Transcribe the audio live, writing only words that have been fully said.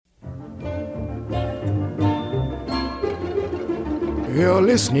You're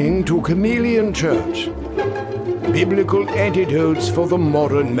listening to Chameleon Church, biblical antidotes for the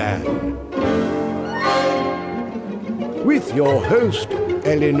modern man. With your host,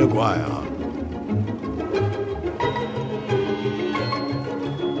 Allan and Lenny.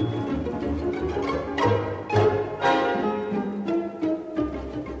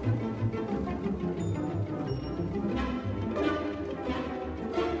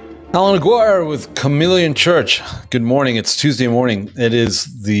 Allan and Lenny with Chameleon Church. Good morning. It's Tuesday morning. It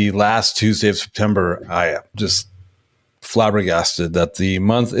is the last Tuesday of September. I am just flabbergasted that the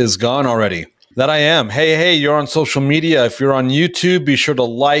month is gone already. That I am. Hey, you're on social media. If you're on YouTube, be sure to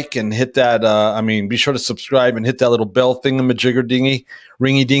like and hit that. Be sure to subscribe and hit that little bell thingamajigger dingy,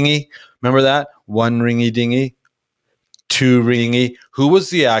 ringy dingy. Remember that? One ringy dingy, two ringy. Who was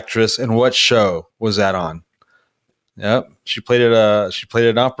the actress and what show was that on? Yep, she played it. She played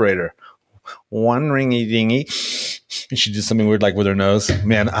an operator. One ringy dingy, and she did something weird like with her nose.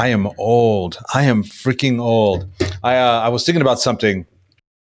 Man, I am old. I am freaking old. I was thinking about something.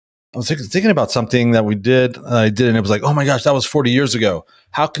 I was thinking about something that we did. I did, and it was like, oh my gosh, that was 40 years ago.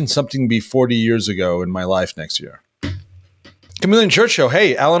 How can something be 40 years ago in my life next year? Chameleon Church Show.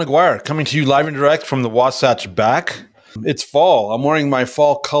 Hey, Allan and Lenny coming to you live and direct from the Wasatch back. It's fall. I'm wearing my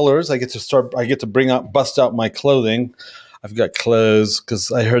fall colors. I get to bust out my clothing. I've got clothes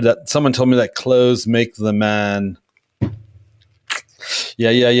because I heard that someone told me that clothes make the man.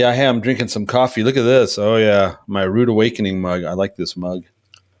 Yeah. Hey, I'm drinking some coffee. Look at this. Oh yeah, my Rude Awakening mug. I like this mug.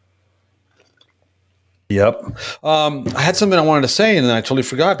 Yep. I had something I wanted to say and then I totally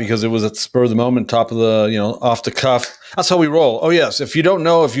forgot because it was at the spur of the moment, top of the, off the cuff. That's how we roll. Oh yes. If you don't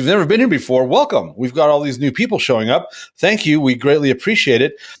know, if you've never been here before, welcome. We've got all these new people showing up. Thank you. We greatly appreciate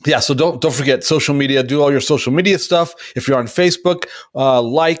it. Yeah. So don't forget social media, do all your social media stuff. If you're on Facebook,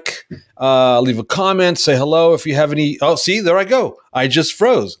 leave a comment, say hello. If you have any, see, there I go. I just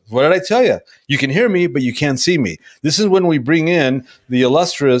froze. What did I tell you? You can hear me, but you can't see me. This is when we bring in the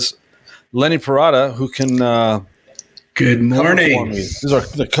illustrious Lenny Parada, who can. Good morning. This is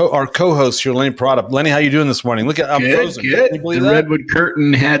our co-host here, Lenny Parada. Lenny, how you doing this morning? Look at I'm frozen. Good. The Redwood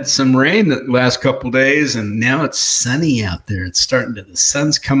Curtain had some rain the last couple of days, and now it's sunny out there. It's the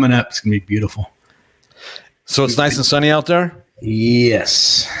sun's coming up. It's gonna be beautiful. So it's nice and sunny out there.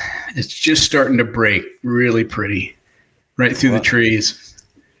 Yes, it's just starting to break. Really pretty, right through the trees.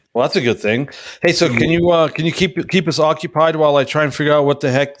 Well, that's a good thing. Hey, so can you keep us occupied while I try and figure out what the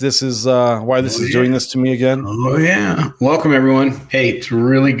heck this is? Why this is doing this to me again? Oh yeah, welcome everyone. Hey, it's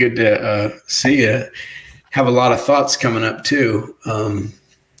really good to see you. Have a lot of thoughts coming up too.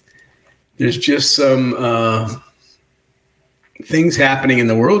 There's just some things happening in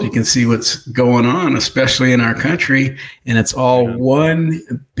the world. You can see what's going on, especially in our country, and it's all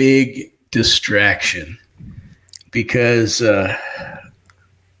one big distraction because.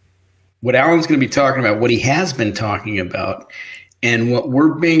 What Allan's going to be talking about, what he has been talking about, and what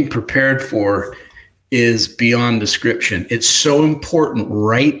we're being prepared for is beyond description. It's so important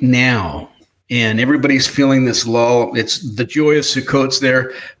right now, and everybody's feeling this lull. It's the joy of Sukkot's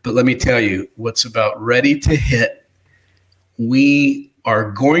there, but let me tell you, what's about ready to hit, we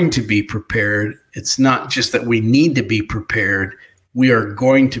are going to be prepared. It's not just that we need to be prepared. We are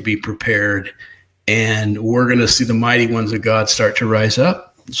going to be prepared, and we're going to see the mighty ones of God start to rise up.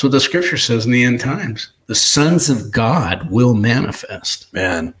 So the scripture says in the end times, the sons of God will manifest.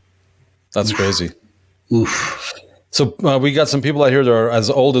 Man, that's crazy. Oof. So we got some people out here that are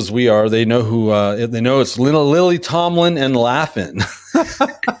as old as we are. They know who. They know it's little Lily Tomlin and Laugh-In.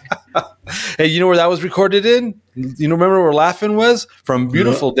 Hey, you know where that was recorded in? You remember where Laugh-In was? From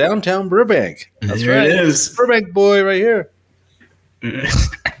beautiful downtown Burbank. That's there right. It is. Burbank boy right here.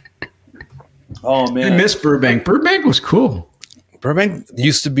 Oh man, I miss Burbank. Burbank was cool. Burbank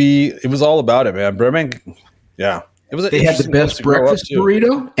used to be, it was all about it, man. Burbank, yeah. They had the best breakfast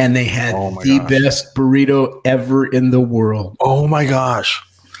burrito, and they had best burrito ever in the world. Oh, my gosh.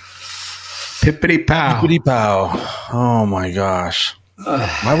 Pippity pow. Pippity pow. Oh, my gosh.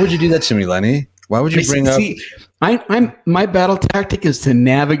 Why would you do that to me, Lenny? Why would you bring up... My battle tactic is to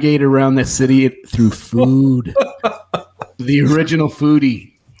navigate around the city through food. The original foodie.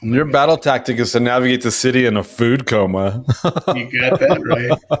 Your battle tactic is to navigate the city in a food coma. You got that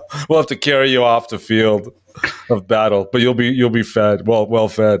right. We'll have to carry you off the field of battle, but you'll be fed, well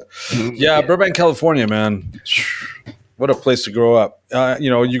fed. Yeah, Burbank, California, man. What a place to grow up.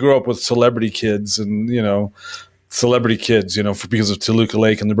 You grow up with celebrity kids and because of Toluca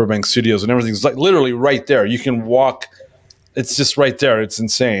Lake and the Burbank studios and everything's like literally right there. You can walk. It's just right there. It's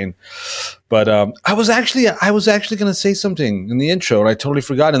insane. But I was actually going to say something in the intro, and I totally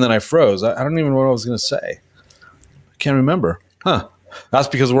forgot, and then I froze. I don't even know what I was going to say. I can't remember. Huh. That's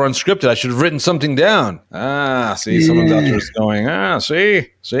because we're unscripted. I should have written something down. See, someone's out there is going,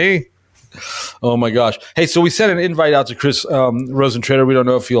 see. Oh my gosh. Hey, so we sent an invite out to Chris Rosentrader. We don't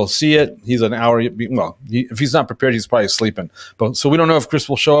know if he'll see it. He's an hour. Well, if he's not prepared, he's probably sleeping. But so we don't know if Chris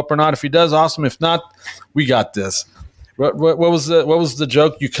will show up or not. If he does, awesome. If not, we got this. What was the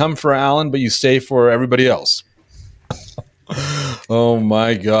joke? You come for Allan, but you stay for everybody else. Oh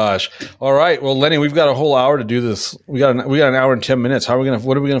my gosh! All right, well, Lenny, we've got a whole hour to do this. We got an hour and 10 minutes. What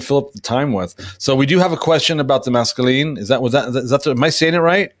are we gonna fill up the time with? So we do have a question about the masculine. Am I saying it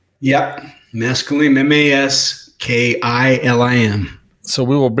right? Yep, masculine, MASKILIM. So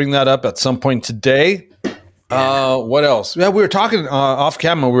we will bring that up at some point today. What else? Yeah, we were talking off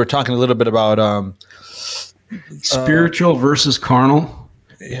camera. We were talking a little bit about spiritual versus carnal,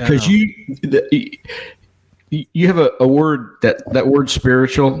 because you have a word that word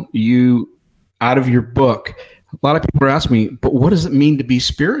spiritual, you out of your book. A lot of people ask me, but what does it mean to be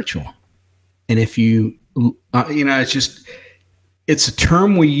spiritual? And if it's a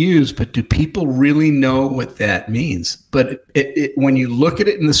term we use, but do people really know what that means? But when you look at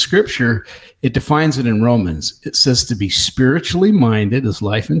it in the scripture, it defines it in Romans. It says to be spiritually minded is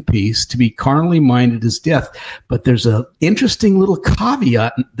life and peace, to be carnally minded is death. But there's an interesting little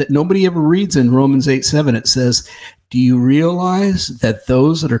caveat that nobody ever reads in Romans 8:7. It says, do you realize that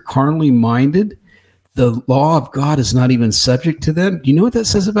those that are carnally minded, the law of God is not even subject to them? Do you know what that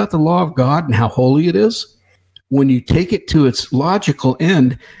says about the law of God and how holy it is? When you take it to its logical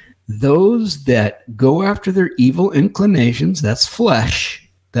end, those that go after their evil inclinations, that's flesh.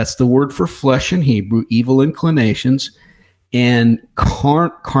 That's the word for flesh in Hebrew, evil inclinations, and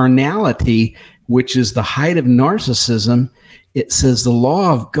carnality, which is the height of narcissism. It says the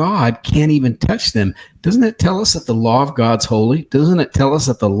law of God can't even touch them. Doesn't it tell us that the law of God's holy? Doesn't it tell us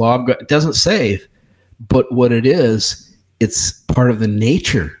that the law of God doesn't save? But what it is, it's part of the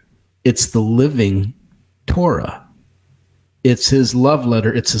nature. It's the living Torah. It's his love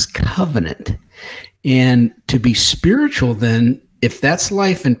letter. It's his covenant. And to be spiritual, then, if that's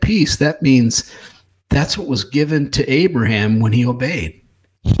life and peace, that means that's what was given to Abraham when he obeyed.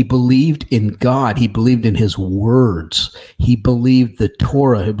 He believed in God. He believed in his words. He believed the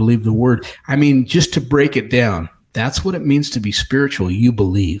Torah. He believed the word. I mean, just to break it down, that's what it means to be spiritual. You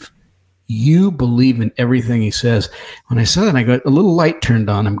believe. You believe in everything he says. When I saw that, I got a little light turned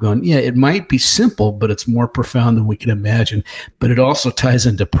on. I'm going, yeah, it might be simple, but it's more profound than we can imagine. But it also ties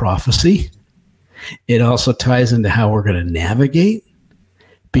into prophecy. It also ties into how we're going to navigate.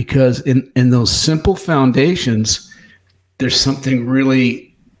 Because in those simple foundations, there's something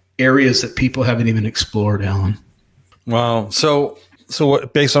really areas that people haven't even explored, Allan. Wow. So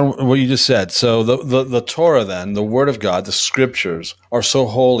based on what you just said, so the Torah, then, the word of God, the scriptures are so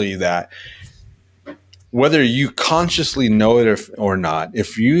holy that whether you consciously know it or not,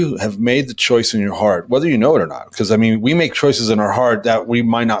 if you have made the choice in your heart, whether you know it or not, because I mean, we make choices in our heart that we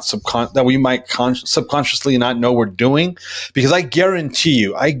might not subconsciously not know we're doing, because I guarantee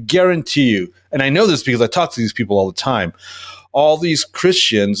you, and I know this because I talk to these people all the time, all these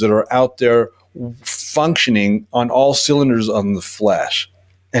Christians that are out there functioning on all cylinders on the flesh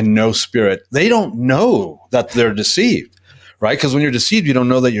and no spirit, they don't know that they're deceived, right? Because when you're deceived, you don't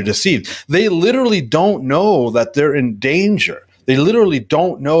know that you're deceived. They literally don't know that they're in danger. They literally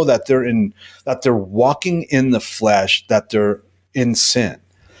don't know that they're walking in the flesh, that they're in sin.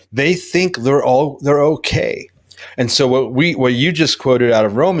 They think they're okay. And so what you just quoted out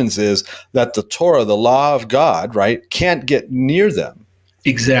of Romans is that the Torah, the law of God, right, can't get near them.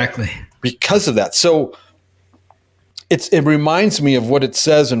 Exactly. Because of that. So it reminds me of what it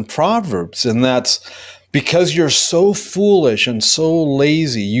says in Proverbs, and that's because you're so foolish and so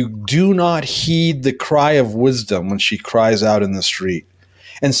lazy, you do not heed the cry of wisdom when she cries out in the street.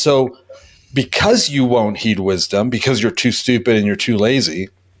 And so because you won't heed wisdom, because you're too stupid and you're too lazy,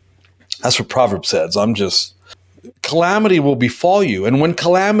 that's what Proverbs says. Calamity will befall you. And when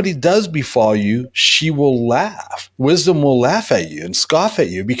calamity does befall you, she will laugh. Wisdom will laugh at you and scoff at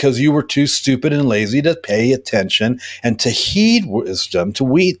you because you were too stupid and lazy to pay attention and to heed wisdom,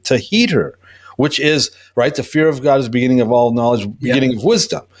 to heed her, which is, right, the fear of God is the beginning of all knowledge, beginning of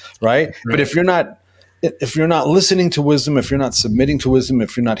wisdom, right? But if you're not listening to wisdom, if you're not submitting to wisdom,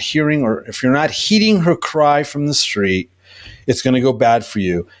 if you're not hearing or if you're not heeding her cry from the street, it's going to go bad for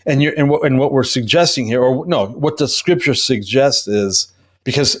you. And what we're suggesting here, or no, what the scripture suggests is,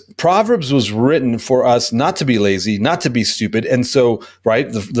 because Proverbs was written for us not to be lazy, not to be stupid. And so, right,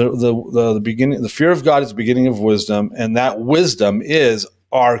 the beginning, the fear of God is the beginning of wisdom, and that wisdom is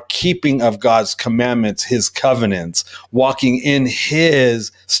our keeping of God's commandments, his covenants, walking in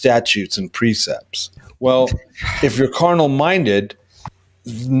his statutes and precepts. Well, if you're carnal minded,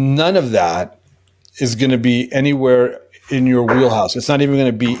 none of that is going to be anywhere in your wheelhouse. It's not even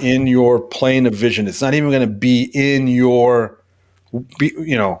going to be in your plane of vision. It's not even going to be in your,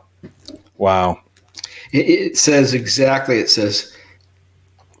 wow. It says exactly, it says,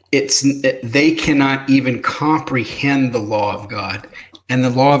 they cannot even comprehend the law of God, and the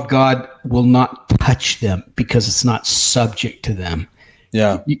law of God will not touch them because it's not subject to them.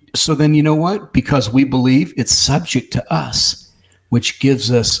 Yeah. So then you know what? Because we believe it's subject to us, which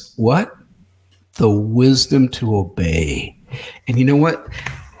gives us what? The wisdom to obey. And you know what?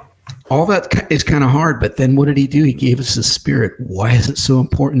 All that is kind of hard, but then what did he do? He gave us the Spirit. Why is it so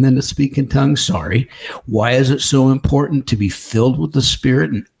important then to speak in tongues? Sorry. Why is it so important to be filled with the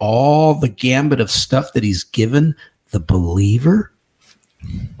Spirit and all the gambit of stuff that he's given the believer?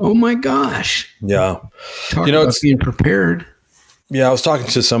 Oh my gosh. Yeah. Talk about being prepared. Yeah, I was talking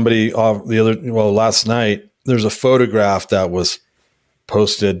to somebody last night. There's a photograph that was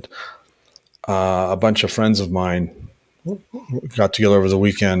posted. A bunch of friends of mine got together over the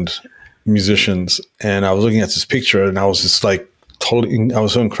weekend, musicians, and I was looking at this picture, and I was just like I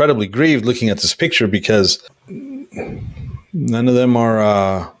was so incredibly grieved looking at this picture because none of them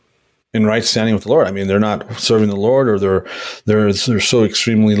are in right standing with the Lord. I mean, they're not serving the Lord, or they're so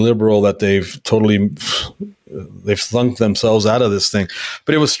extremely liberal that they've thlunked themselves out of this thing.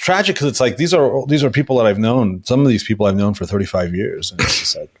 But it was tragic because it's like these are people that I've known. Some of these people I've known for 35 years, and it's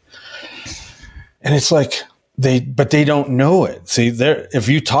just like, and it's like they don't know it. See, if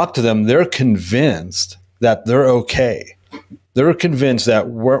you talk to them, they're convinced that they're okay. They're convinced that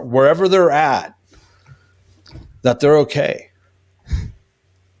wherever they're at, that they're okay.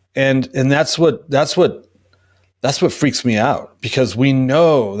 And that's what freaks me out, because we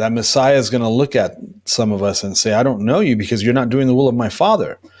know that Messiah is going to look at some of us and say, I don't know you because you're not doing the will of my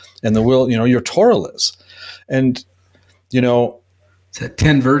Father, and the will, you're Torahless. And, it's that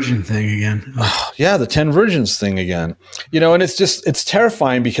 10 virgin thing again. Yeah, the 10 virgins thing again. And it's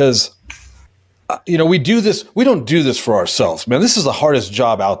terrifying because, we don't do this for ourselves, man. This is the hardest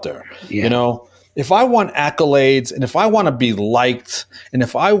job out there. Yeah. If I want accolades, and if I want to be liked, and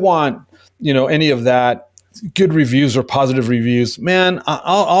if I want, any of that, good reviews or positive reviews, man,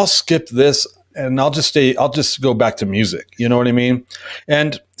 I'll skip this and I'll just go back to music. You know what I mean?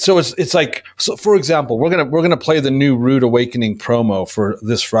 And so it's like, so for example, we're going to play the new Rude Awakening promo for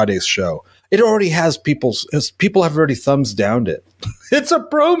this Friday's show. It already has people have already thumbs downed it. It's a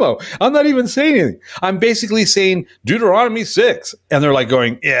promo. I'm not even saying anything. I'm basically saying Deuteronomy 6, and they're like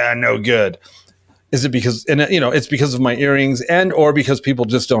going, yeah, no good. Is it because, it's because of my earrings or because people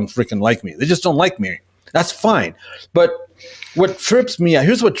just don't freaking like me? They just don't like me. That's fine. But what trips me out,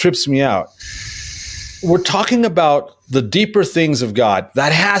 here's what trips me out. We're talking about the deeper things of God.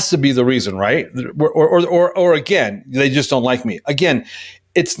 That has to be the reason, right? Or again, they just don't like me. Again,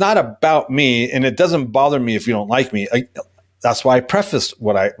 it's not about me, and it doesn't bother me if you don't like me. That's why I prefaced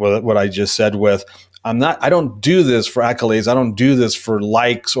what I just said with, I don't do this for accolades. I don't do this for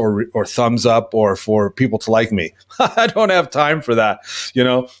likes or thumbs up or for people to like me. I don't have time for that.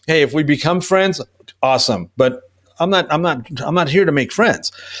 Hey, if we become friends, awesome. But I'm not here to make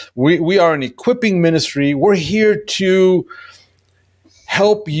friends. We are an equipping ministry. We're here to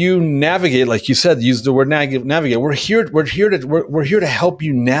help you navigate, like you said, use the word navigate. We're here to help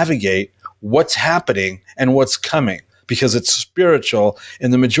you navigate what's happening and what's coming, because it's spiritual,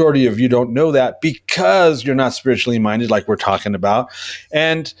 and the majority of you don't know that because you're not spiritually minded, like we're talking about.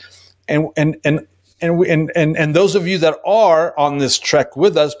 And those of you that are on this trek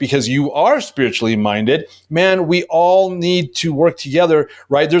with us, because you are spiritually minded, man, we all need to work together,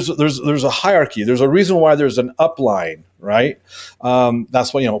 right? There's a hierarchy. There's a reason why there's an upline, right?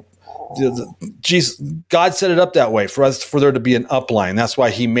 That's why, God set it up that way for there to be an upline. That's why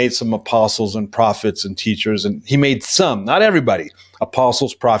he made some apostles and prophets and teachers, and he made some, not everybody,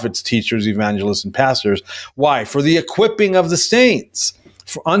 apostles, prophets, teachers, evangelists, and pastors. Why? For the equipping of the saints,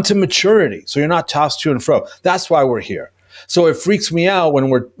 unto maturity, so you're not tossed to and fro. That's why we're here. So it freaks me out when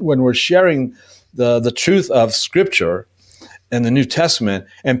we're sharing the truth of Scripture and the New Testament,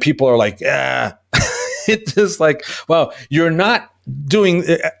 and people are like, it's just like, well, you're not doing,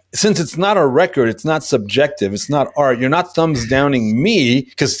 since it's not a record, it's not subjective, it's not art, you're not thumbs downing me,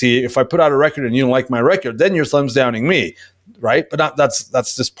 because see, if I put out a record and you don't like my record, then you're thumbs downing me, right? But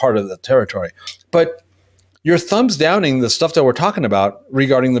that's just part of the territory. But you're thumbs downing the stuff that we're talking about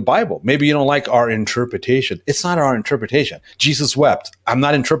regarding the Bible. Maybe you don't like our interpretation. It's not our interpretation. Jesus wept. I'm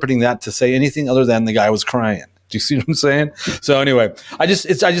not interpreting that to say anything other than the guy was crying. Do you see what I'm saying? So anyway, I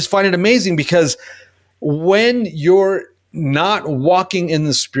just find it amazing, because when you're not walking in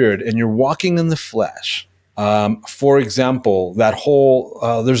the Spirit and you're walking in the flesh, For example, that whole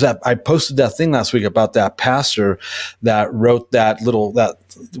I posted that thing last week about that pastor that wrote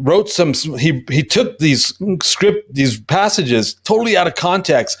he took these passages totally out of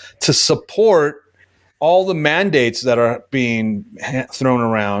context to support all the mandates that are being thrown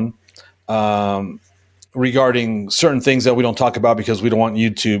around regarding certain things that we don't talk about because we don't want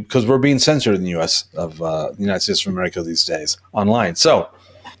YouTube, because we're being censored in the U.S. of the United States of America these days online. So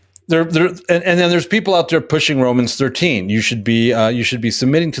and then there's people out there pushing Romans 13. You should be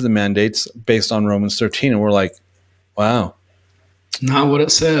submitting to the mandates based on Romans 13, and we're like, wow, not what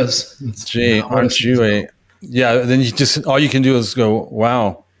it says. Gee, aren't you a? Yeah. Then all you can do is go,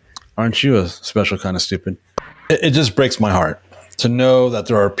 wow, aren't you a special kind of stupid? It just breaks my heart to know that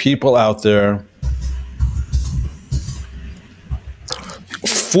there are people out there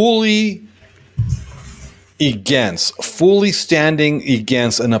fully standing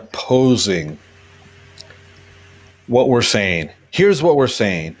against and opposing what we're saying. Here's what we're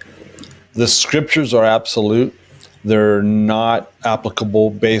saying. The scriptures are absolute. They're not applicable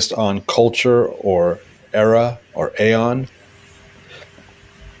based on culture or era or aeon.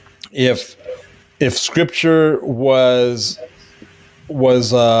 If scripture was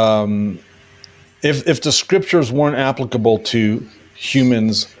if the scriptures weren't applicable to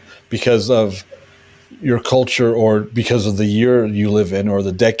humans because of your culture or because of the year you live in or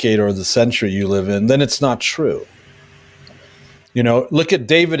the decade or the century you live in, then it's not true. Look at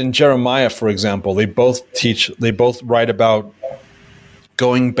David and Jeremiah, for example. They both write about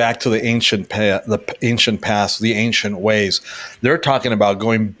going back to the ancient past, the ancient ways. They're talking about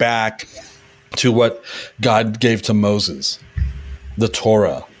going back to what God gave to Moses, the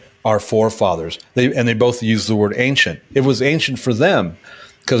Torah, our forefathers. They both use the word ancient. It was ancient for them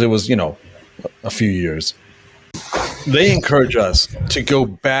because it was, a few years. They encourage us to go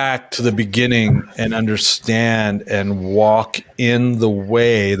back to the beginning and understand and walk in the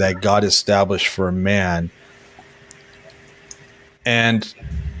way that God established for man. And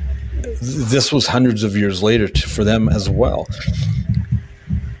this was hundreds of years later for them as well.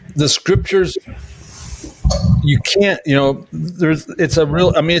 The scriptures, you can't, it's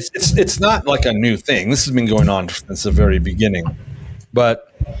not like a new thing. This has been going on since the very beginning.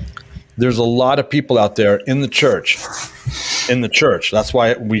 But there's a lot of people out there in the church. That's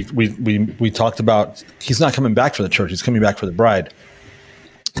why we talked about he's not coming back for the church. He's coming back for the bride.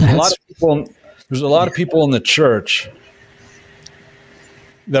 There's a lot of people in the church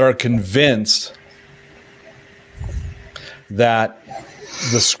that are convinced that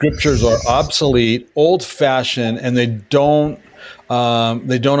the scriptures are obsolete, old-fashioned, and they don't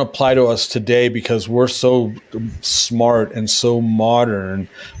apply to us today because we're so smart and so modern.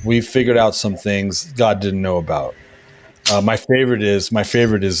 We've figured out some things God didn't know about. My favorite is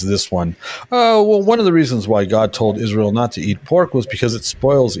this one. Well, one of the reasons why God told Israel not to eat pork was because it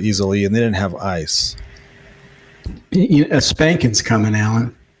spoils easily and they didn't have ice. A spanking's coming,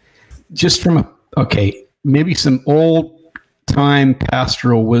 Allan. Just from maybe some old time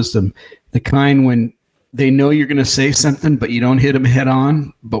pastoral wisdom, the kind when they know you're going to say something, but you don't hit them head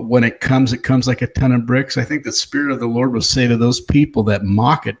on. But when it comes like a ton of bricks. I think the Spirit of the Lord will say to those people that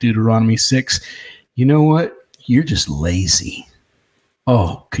mock at Deuteronomy 6, you know what? You're just lazy.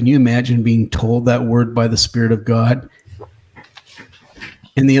 Oh, can you imagine being told that word by the Spirit of God?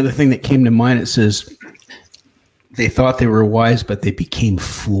 And the other thing that came to mind, it says, they thought they were wise, but they became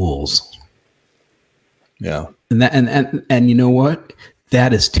fools. Yeah. And you know what?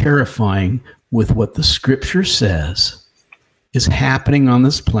 That is terrifying with what the scripture says is happening on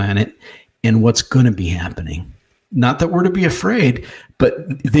this planet and what's going to be happening. Not that we're to be afraid, but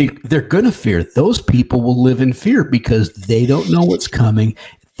they're going to fear. Those people will live in fear because they don't know what's coming.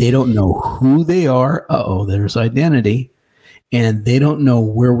 They don't know who they are. There's identity. And they don't know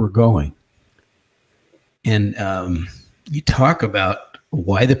where we're going. And you talk about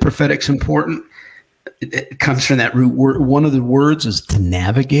why the prophetic's important. It comes from that root word. One of the words is to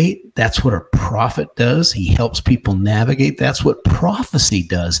navigate. That's what a prophet does. He helps people navigate. That's what prophecy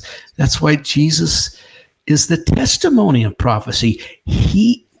does. That's why Jesus is the testimony of prophecy.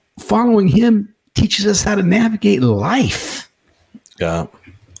 Following him teaches us how to navigate life. Yeah.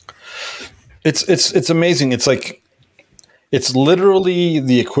 It's amazing. It's like, it's literally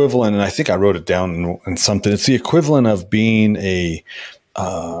the equivalent, and I think I wrote it down in something. It's the equivalent of being a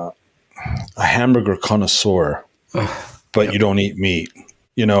hamburger connoisseur, but you don't eat meat.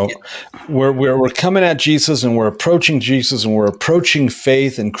 We're coming at Jesus and we're approaching Jesus and we're approaching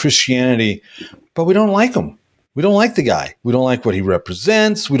faith and Christianity, but we don't like him. We don't like the guy. We don't like what he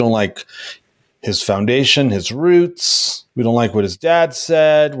represents. We don't like his foundation, his roots. We don't like what his dad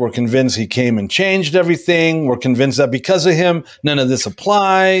said. We're convinced he came and changed everything. We're convinced that because of him, none of this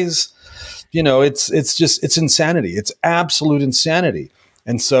applies. It's insanity. It's absolute insanity.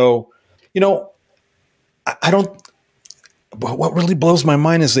 And so, I don't. What really blows my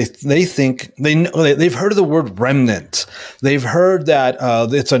mind is they think they've heard of the word remnant. They've heard that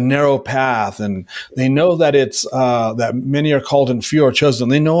it's a narrow path, and they know that it's that many are called and few are chosen.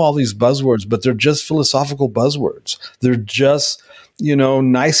 They know all these buzzwords, but they're just philosophical buzzwords. They're just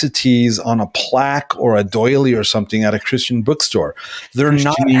niceties on a plaque or a doily or something at a Christian bookstore. They're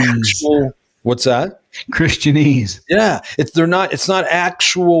not actual. What's that? Christianese. Yeah, it's not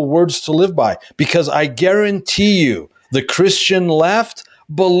actual words to live by, because I guarantee you, the Christian left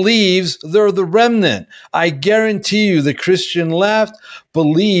believes they're the remnant. I guarantee you the Christian left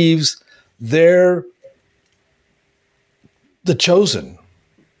believes they're the chosen.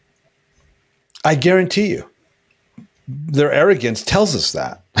 I guarantee you. Their arrogance tells us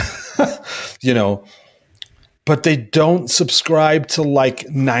that. But they don't subscribe to like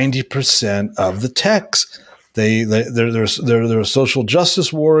 90% of the text. They're social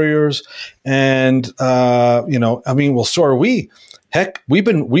justice warriors, and so are we. Heck, we've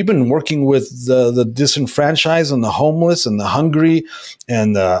been working with the disenfranchised and the homeless and the hungry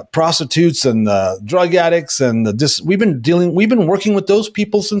and the prostitutes and the drug addicts and we've been working with those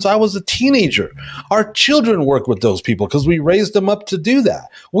people since I was a teenager. Our children work with those people because we raised them up to do that.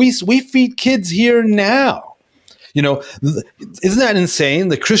 We feed kids here now. Isn't that insane?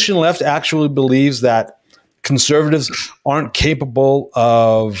 The Christian left actually believes that conservatives aren't capable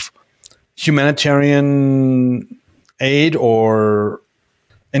of humanitarian aid or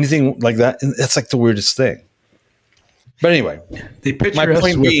anything like that. That's like the weirdest thing. But anyway, they picture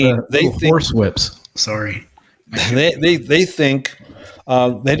us with horse whips. Sorry, they think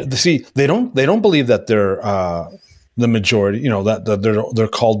they don't believe that they're the majority. That they're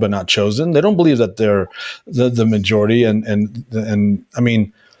called but not chosen. They don't believe that they're the majority. And I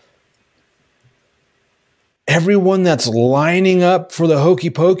mean, everyone that's lining up for the hokey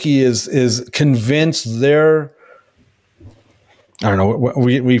pokey is convinced they're. I don't know.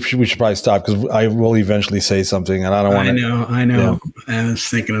 We should probably stop because I will eventually say something, and I don't want to. I know. Yeah. I was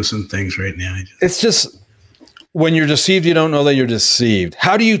thinking of some things right now. It's just when you're deceived, you don't know that you're deceived.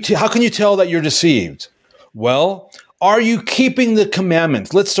 How can you tell that you're deceived? Well, are you keeping the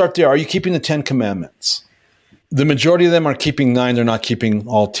commandments? Let's start there. Are you keeping the 10 commandments? The majority of them are keeping 9. They're not keeping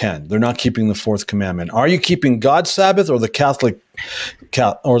all 10. They're not keeping the 4th commandment. Are you keeping God's Sabbath or the Catholic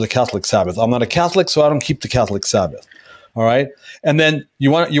Sabbath? I'm not a Catholic, so I don't keep the Catholic Sabbath. All right. And then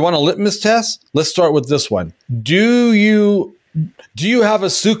you want a litmus test? Let's start with this one. Do you have a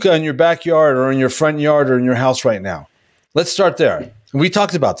sukkah in your backyard or in your front yard or in your house right now? Let's start there. We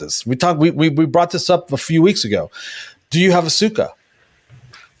talked about this. We brought this up a few weeks ago. Do you have a sukkah?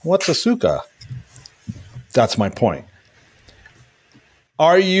 What's a sukkah? That's my point.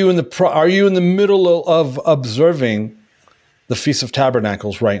 Are you in the middle of observing the Feast of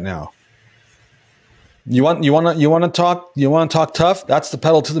Tabernacles right now? You want to talk tough? That's the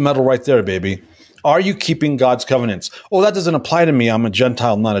pedal to the metal right there, baby. Are you keeping God's covenants? Oh, that doesn't apply to me. I'm a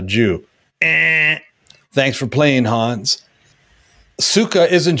Gentile, not a Jew. Thanks for playing, Hans. Sukkah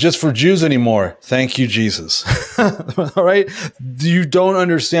isn't just for Jews anymore. Thank you, Jesus. All right? You don't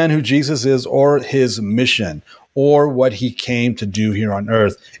understand who Jesus is or his mission or what he came to do here on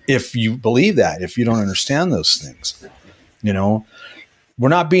earth if you believe that, if you don't understand those things. We're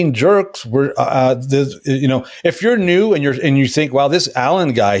not being jerks. We're, if you're new and you think, wow, this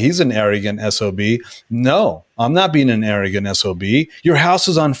Allan guy, he's an arrogant SOB. No, I'm not being an arrogant SOB. Your house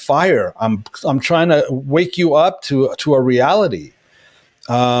is on fire. I'm trying to wake you up to a reality.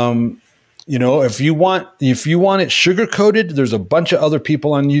 If you want it sugar coated, there's a bunch of other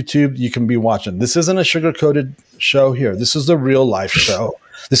people on YouTube you can be watching. This isn't a sugar coated show here. This is the real life show.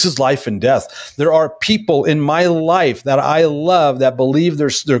 This is life and death. There are people in my life that I love that believe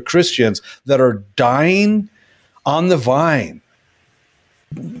they're Christians that are dying on the vine.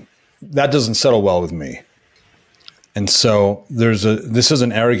 That doesn't settle well with me. And so this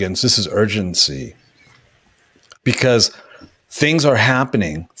isn't arrogance. This is urgency. Because things are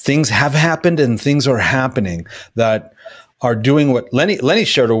happening. Things have happened and things are happening that are doing what Lenny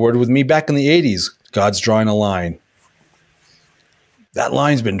shared a word with me back in the 80s. God's drawing a line. That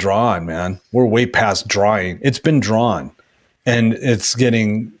line's been drawn, man. We're way past drawing. It's been drawn. And it's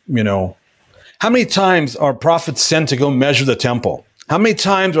getting, how many times are prophets sent to go measure the temple? How many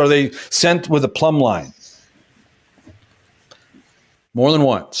times are they sent with a plumb line? More than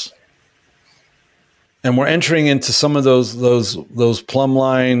once. And we're entering into some of those plumb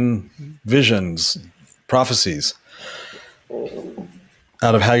line visions, prophecies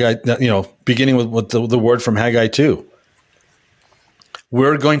out of Haggai, beginning with the word from Haggai 2.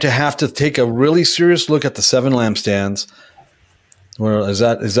 We're going to have to take a really serious look at the 7 lampstands. Where is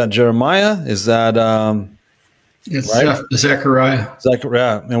that Jeremiah? Is that it's right? Zechariah?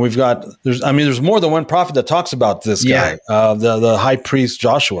 Zechariah. And there's more than one prophet that talks about this guy, the high priest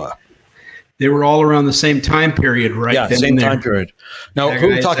Joshua. They were all around the same time period, right? Yeah, same time period. Now, who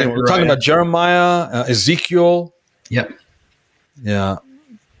are we talking? We're talking about Jeremiah, Ezekiel. Yep. Yeah.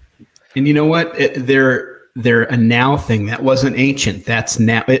 And you know what? They're a now thing. That wasn't ancient. That's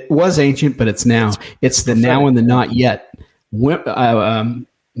now. It was ancient, but it's now. It's the now and the not yet. When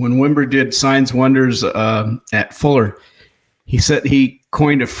Wimber did Signs, Wonders at Fuller, he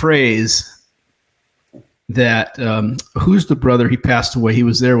coined a phrase that who's the brother? He passed away. He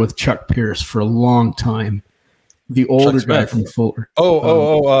was there with Chuck Pierce for a long time. The older guy from Fuller.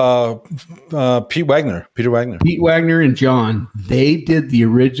 Peter Wagner. Pete Wagner and John. They did the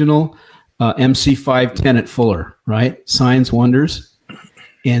original MC 510 at Fuller, right? Signs, Wonders,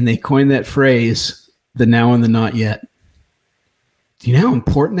 and they coined that phrase, the now and the not yet. Do you know how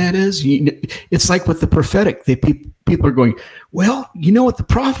important that is? It's like with the prophetic. People are going, well, you know what the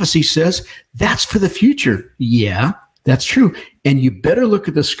prophecy says? That's for the future. Yeah, that's true. And you better look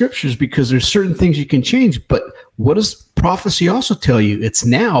at the scriptures because there's certain things you can change. But what does prophecy also tell you? It's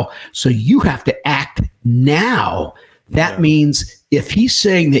now. So you have to act now. That means if he's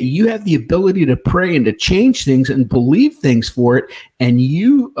saying that you have the ability to pray and to change things and believe things for it, and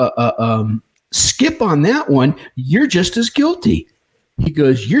you skip on that one, you're just as guilty. He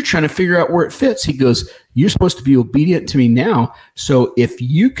goes, you're trying to figure out where it fits. He goes, you're supposed to be obedient to me now. So if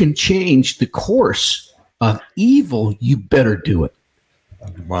you can change the course of evil, you better do it.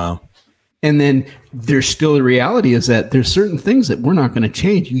 Wow. And then there's still the reality is that there's certain things that we're not going to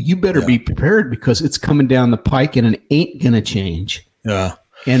change. You better be prepared because it's coming down the pike and it ain't going to change. Yeah.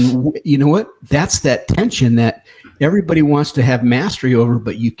 And you know what? That's that tension that everybody wants to have mastery over,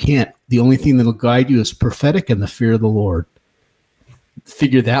 but you can't. The only thing that'll guide you is prophetic and the fear of the Lord.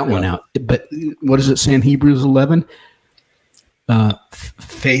 Figure that one out. But what does it say in Hebrews 11?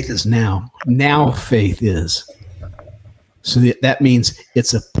 Faith is now. Now faith is. So that means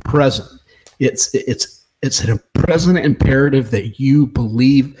it's a present. It's a present imperative that you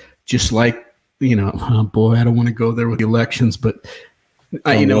believe, just like, oh boy, I don't want to go there with the elections, but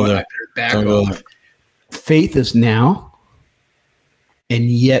I better back off. Faith is now, and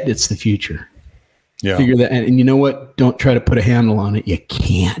yet it's the future. Yeah. Figure that, and you know what? Don't try to put a handle on it. You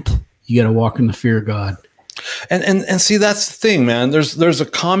can't. You got to walk in the fear of God. And see, that's the thing, man. There's a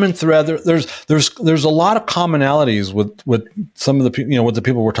common thread. There's a lot of commonalities with some of the what the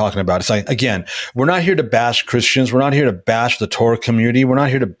people we're talking about. It's like, again, we're not here to bash Christians. We're not here to bash the Torah community. We're not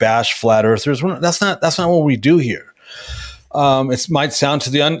here to bash flat earthers. That's not what we do here. It might sound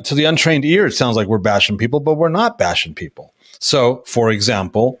to the untrained ear, it sounds like we're bashing people, but we're not bashing people. So, for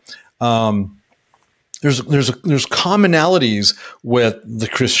example, There's commonalities with the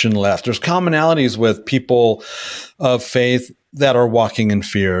Christian left. There's commonalities with people of faith that are walking in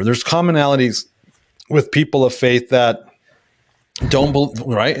fear. There's commonalities with people of faith that don't believe.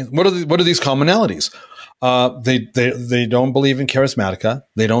 Right? What are these commonalities? They don't believe in charismatica.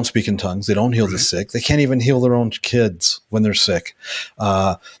 They don't speak in tongues. They don't heal the sick. They can't even heal their own kids when they're sick.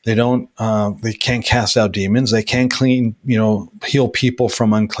 They can't cast out demons. They can't heal people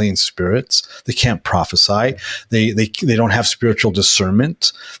from unclean spirits. They can't prophesy. They don't have spiritual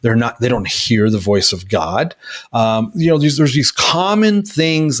discernment. They don't hear the voice of God. There's these common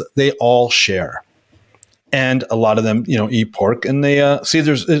things they all share. And a lot of them, eat pork, and they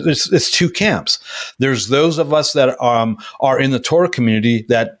it's two camps. There's those of us that are in the Torah community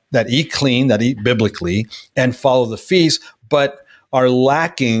that eat clean, that eat biblically, and follow the feast, but are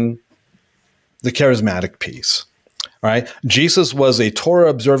lacking the charismatic piece. All right, Jesus was a Torah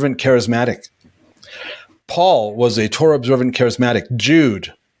observant charismatic. Paul was a Torah observant charismatic.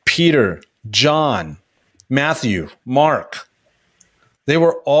 Jude, Peter, John, Matthew, Mark, they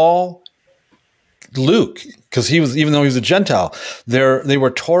were all. Luke, because even though he was a Gentile, they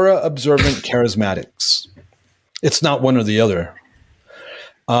were Torah observant charismatics. It's not one or the other.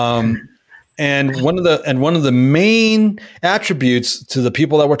 And one of the main attributes to the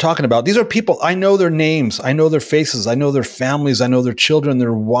people that we're talking about, these are people, I know their names, I know their faces, I know their families, I know their children,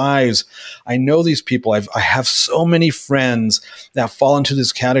 their wives. I know these people. I have so many friends that fall into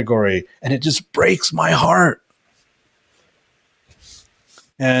this category, and it just breaks my heart.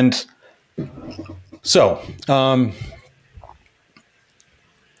 And so,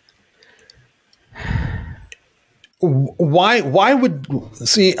 why would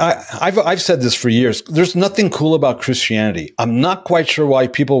see? I've said this for years. There's nothing cool about Christianity. I'm not quite sure why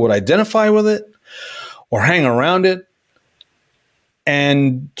people would identify with it or hang around it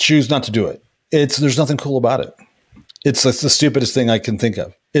and choose not to do it. There's nothing cool about it. It's the stupidest thing I can think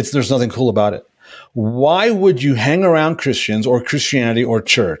of. There's nothing cool about it. Why would you hang around Christians or Christianity or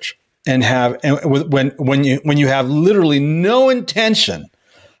church when you have literally no intention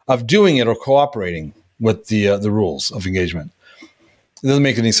of doing it or cooperating with the rules of engagement? It doesn't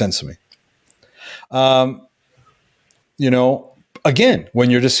make any sense to me. Again,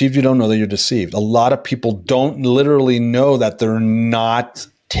 when you're deceived, you don't know that you're deceived. A lot of people don't literally know that they're not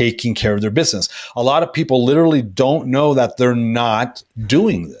taking care of their business. A lot of people literally don't know that they're not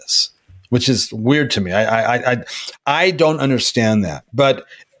doing this, which is weird to me. I don't understand that, but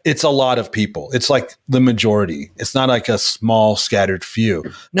it's a lot of people. It's like the majority. It's not like a small scattered few.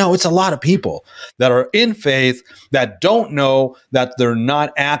 No, it's a lot of people that are in faith that don't know that they're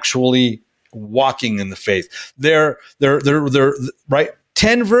not actually walking in the faith. They're right.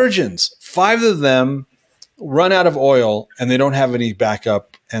 10 virgins, 5 of them run out of oil and they don't have any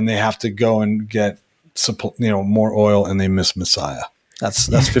backup and they have to go and get more oil and they miss Messiah. That's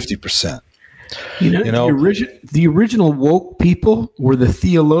 50%. The original woke people were the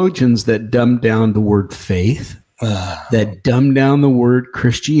theologians that dumbed down the word faith, that dumbed down the word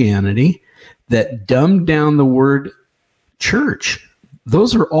Christianity, that dumbed down the word church.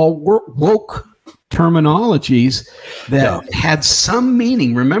 Those are all woke terminologies that had some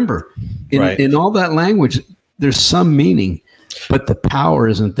meaning. Remember, in all that language, there's some meaning, but the power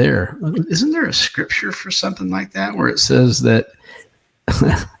isn't there. Isn't there a scripture for something like that where it says that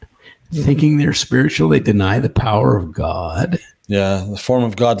thinking they're spiritual, they deny the power of God? Yeah, the form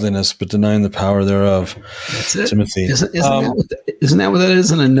of godliness, but denying the power thereof. That's it. Timothy. Isn't that what that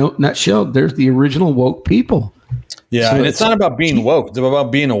is in a nutshell? There's the original woke people. Yeah, so and it's not about being woke. It's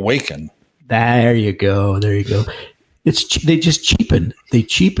about being awakened. There you go. They just cheapen. They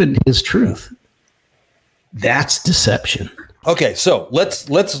cheapen his truth. That's deception. Okay, so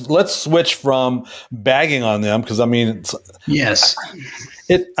let's switch from bagging on them because yes.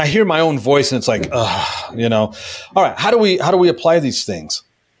 I hear my own voice and it's like, all right, how do we apply these things?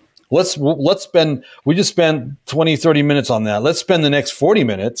 We just spend 20, 30 minutes on that. Let's spend the next 40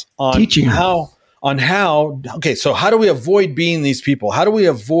 minutes on teaching how, so how do we avoid being these people? How do we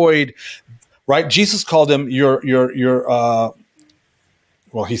avoid, right? Jesus called them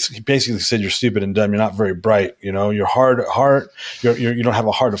he basically said, you're stupid and dumb. You're not very bright. You're hard at heart. You don't have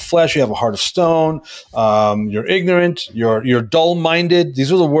a heart of flesh. You have a heart of stone. You're ignorant. You're dull-minded.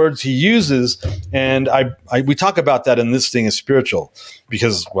 These are the words he uses. And we talk about that in this thing as spiritual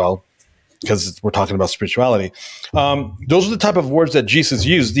because we're talking about spirituality. Those are the type of words that Jesus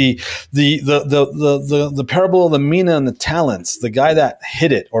used. The parable of the mina and the talents, the guy that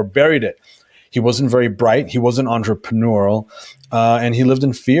hid it or buried it. He wasn't very bright. He wasn't entrepreneurial. And he lived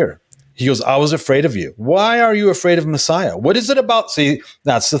in fear. He goes, I was afraid of you. Why are you afraid of Messiah? What is it about? See,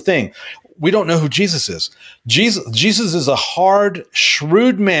 that's the thing. We don't know who Jesus is. Jesus is a hard,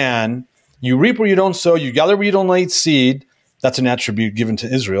 shrewd man. You reap where you don't sow. You gather where you don't lay seed. That's an attribute given to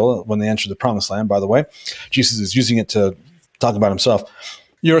Israel when they entered the promised land, by the way. Jesus is using it to talk about himself.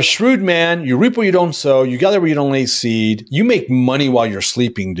 You're a shrewd man. You reap where you don't sow. You gather where you don't lay seed. You make money while you're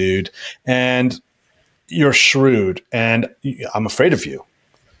sleeping, dude. And you're shrewd. And I'm afraid of you.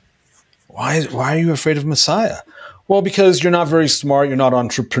 Why are you afraid of Messiah? Well, because you're not very smart. You're not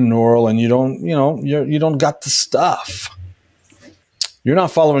entrepreneurial. And you don't got the stuff. You're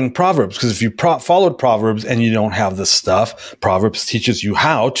not following Proverbs because if you followed Proverbs and you don't have the stuff, Proverbs teaches you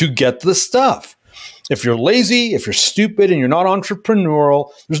how to get the stuff. If you're lazy, if you're stupid, and you're not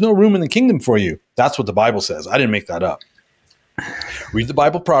entrepreneurial, there's no room in the kingdom for you. That's what the Bible says. I didn't make that up. Read the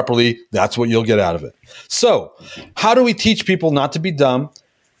Bible properly. That's what you'll get out of it. So how do we teach people not to be dumb,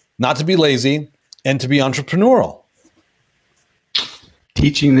 not to be lazy, and to be entrepreneurial?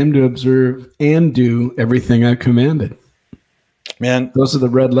 Teaching them to observe and do everything I've commanded. Man, those are the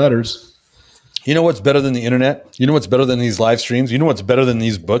red letters. You know what's better than the internet? You know what's better than these live streams? You know what's better than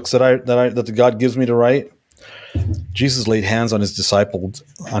these books that the God gives me to write? Jesus laid hands on his disciples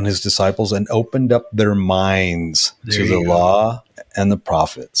and opened up their minds to the law and the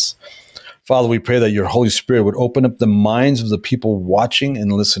prophets. Father, we pray that your Holy Spirit would open up the minds of the people watching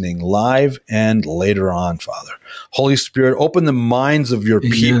and listening live and later on, Father. Holy Spirit, open the minds of your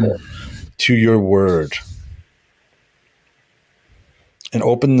people to your word. And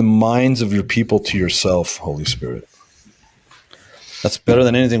open the minds of your people to yourself, Holy Spirit. That's better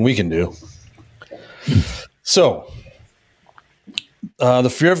than anything we can do. So, the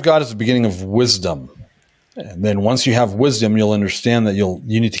fear of God is the beginning of wisdom. And then once you have wisdom, you'll understand that you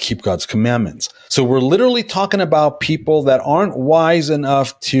need to keep God's commandments. So we're literally talking about people that aren't wise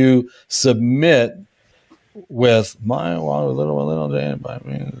enough to submit with my walk, little day by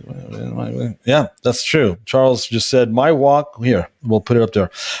me. Yeah, that's true. Charles just said, my walk, here, we'll put it up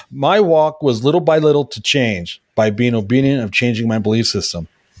there. My walk was little by little to change by being obedient of changing my belief system.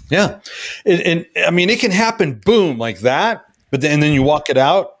 Yeah. And I mean, it can happen, boom, like that. But then you walk it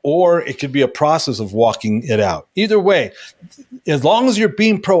out, or it could be a process of walking it out. Either way, as long as you're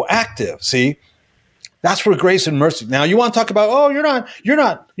being proactive, see, that's where grace and mercy. Now you want to talk about, oh, you're not.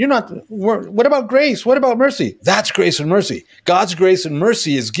 What about grace? What about mercy? That's grace and mercy. God's grace and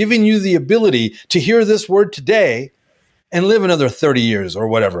mercy is giving you the ability to hear this word today and live another 30 years or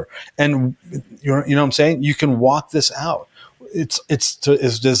whatever. And you know what I'm saying? You can walk this out. It's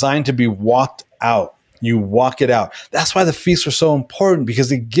designed to be walked out. You walk it out. That's why the feasts are so important,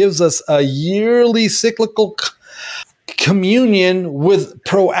 because it gives us a yearly cyclical communion with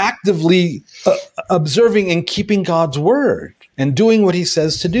proactively observing and keeping God's word and doing what he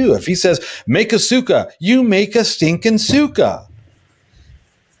says to do. If he says, make a sukkah, you make a stinking sukkah.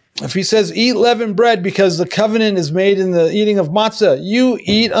 If he says, eat leavened bread because the covenant is made in the eating of matzah, you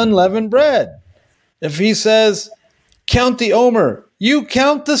eat unleavened bread. If he says, count the omer, you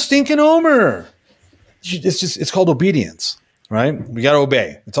count the stinking omer. It's called obedience, right? We got to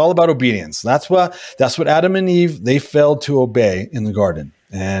obey. It's all about obedience. That's what Adam and Eve, they failed to obey in the garden.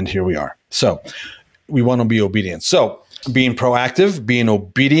 And here we are. So we want to be obedient. So being proactive, being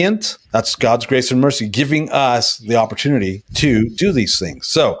obedient, that's God's grace and mercy, giving us the opportunity to do these things.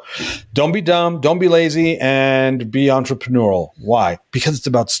 So don't be dumb, don't be lazy, and be entrepreneurial. Why? Because it's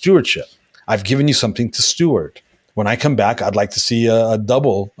about stewardship. I've given you something to steward. When I come back, I'd like to see I'd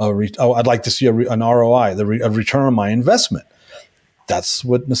like to see an ROI, a return on my investment. That's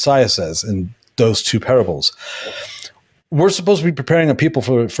what Messiah says in those two parables. We're supposed to be preparing a people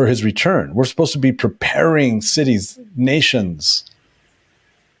for his return. We're supposed to be preparing cities, nations.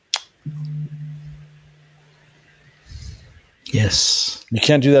 Yes. You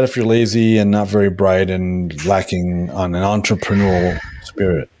can't do that if you're lazy and not very bright and lacking on an entrepreneurial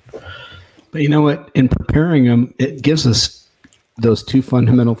spirit. But you know what? In preparing them, it gives us those two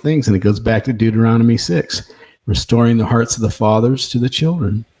fundamental things, and it goes back to Deuteronomy 6, restoring the hearts of the fathers to the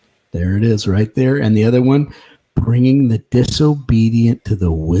children. There it is right there. And the other one, bringing the disobedient to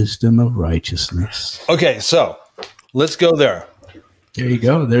the wisdom of righteousness. Okay, so let's go there. There you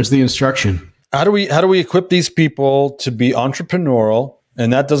go. There's the instruction. How do we equip these people to be entrepreneurial?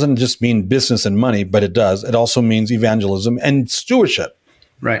 And that doesn't just mean business and money, but it does. It also means evangelism and stewardship.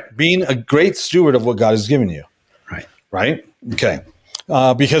 Right. Being a great steward of what God has given you. Right. Right? Okay.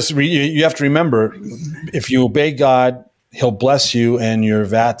 Because you have to remember, if you obey God, he'll bless you, and your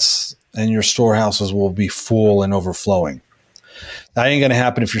vats and your storehouses will be full and overflowing. That ain't going to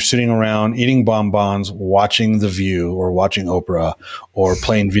happen if you're sitting around eating bonbons, watching The View or watching Oprah or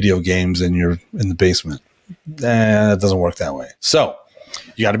playing video games in the basement. It doesn't work that way. So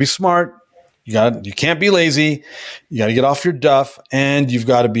you got to be smart. You can't be lazy. You got to get off your duff, and you've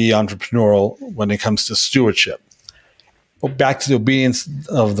got to be entrepreneurial when it comes to stewardship. Back to the obedience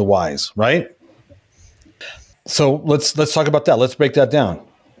of the wise, right? So let's talk about that. Let's break that down.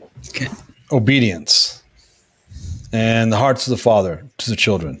 Okay. Obedience and the hearts of the father to the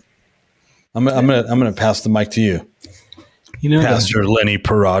children. I'm gonna pass the mic to you, Pastor Lenny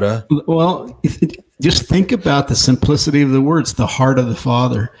Parada. Well, just think about the simplicity of the words. The heart of the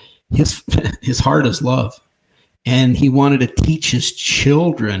father. His heart is love, and he wanted to teach his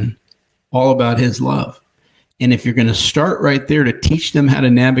children all about his love. And if you're going to start right there to teach them how to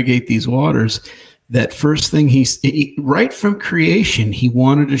navigate these waters, that first thing right from creation, he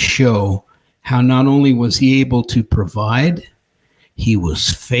wanted to show how not only was he able to provide, he was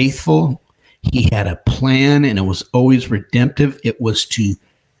faithful, he had a plan, and it was always redemptive. It was to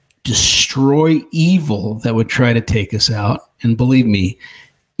destroy evil that would try to take us out. And believe me,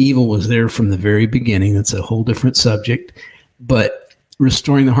 evil was there from the very beginning. That's a whole different subject. But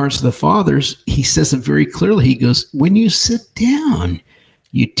restoring the hearts of the fathers, he says it very clearly. He goes, when you sit down,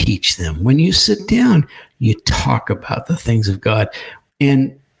 you teach them. When you sit down, you talk about the things of God,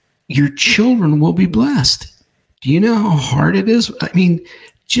 and your children will be blessed. Do you know how hard it is? I mean,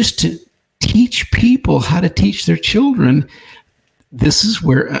 just to teach people how to teach their children. This is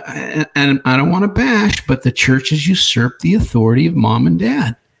where, and I don't want to bash, but the church has usurped the authority of mom and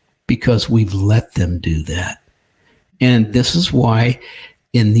dad because we've let them do that. And this is why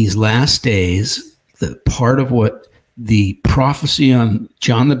in these last days, the part of what the prophecy on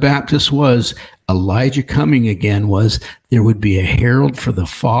John the Baptist was, Elijah coming again was there would be a herald for the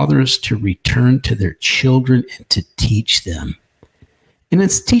fathers to return to their children and to teach them. And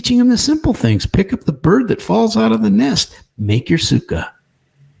it's teaching them the simple things. Pick up the bird that falls out of the nest. Make your sukkah.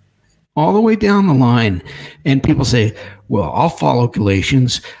 All the way down the line. And people say, well, I'll follow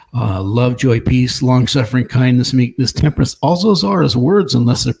Galatians. Love, joy, peace, long-suffering, kindness, meekness, temperance. All those are as words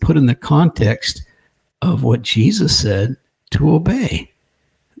unless they're put in the context of what Jesus said to obey.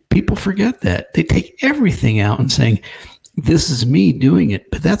 People forget that. They take everything out and saying, this is me doing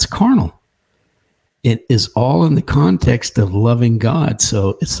it. But that's carnal. It is all in the context of loving God.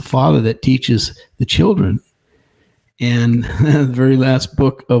 So it's the Father that teaches the children. And the very last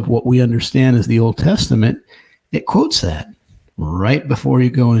book of what we understand as the Old Testament, it quotes that right before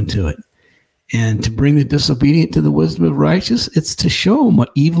you go into it. And to bring the disobedient to the wisdom of righteous, it's to show them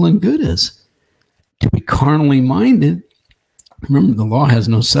what evil and good is. To be carnally minded, remember the law has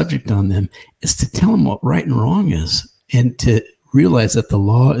no subject on them, is to tell them what right and wrong is. And to realize that the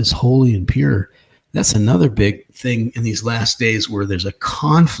law is holy and pure. That's another big thing in these last days where there's a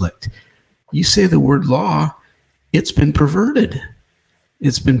conflict. You say the word law, it's been perverted.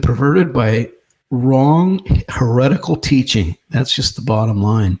 It's been perverted by wrong, heretical teaching. That's just the bottom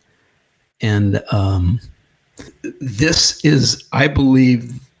line. And this is, I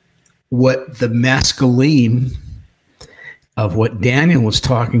believe, what the masculine of what Daniel was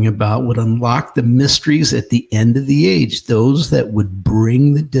talking about would unlock the mysteries at the end of the age, those that would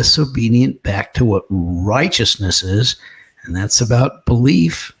bring the disobedient back to what righteousness is, and that's about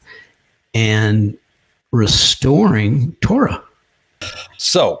belief and restoring Torah.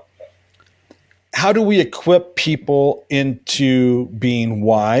 So, how do we equip people into being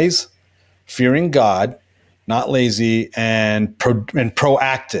wise, fearing God, not lazy, and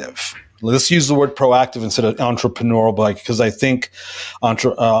proactive? Let's use the word proactive instead of entrepreneurial, because I think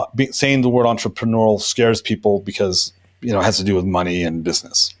saying the word entrepreneurial scares people because it has to do with money and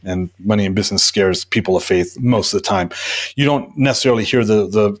business, and money and business scares people of faith most of the time. You don't necessarily hear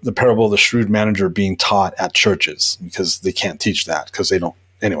the parable of the shrewd manager being taught at churches because they can't teach that because they don't.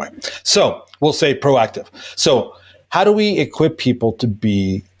 Anyway, so we'll say proactive. So how do we equip people to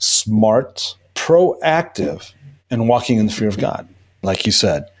be smart, proactive, and walking in the fear of God? Like you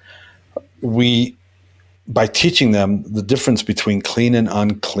said, by teaching them the difference between clean and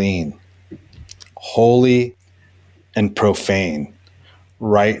unclean, holy and profane,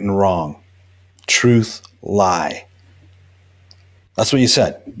 right and wrong, truth, lie. That's what you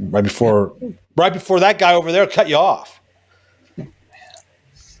said right before that guy over there cut you off.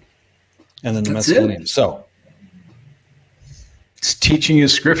 And then the masculine. So it's teaching you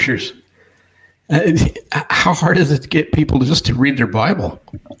scriptures. How hard is it to get people to read their Bible?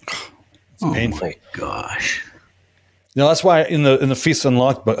 It's painful. My gosh. That's why in the Feast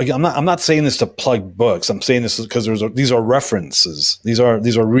Unlocked book, again, I'm not saying this to plug books. I'm saying this because these are references. These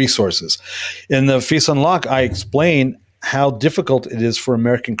are resources. In the Feast Unlocked, I explain how difficult it is for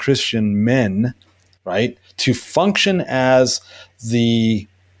American Christian men, right, to function as the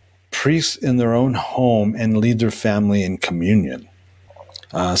priests in their own home and lead their family in communion.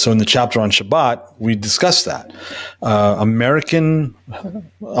 So in the chapter on Shabbat, we discussed that. American,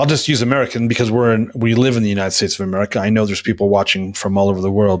 I'll just use American because we live in the United States of America. I know there's people watching from all over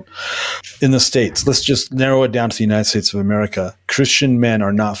the world. In the States, let's just narrow it down to the United States of America. Christian men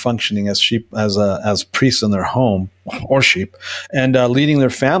are not functioning as priests in their home or sheep and leading their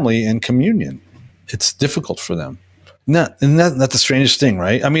family in communion. It's difficult for them. Isn't that the strangest thing,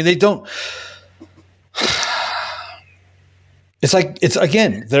 right? I mean, they don't. It's like it's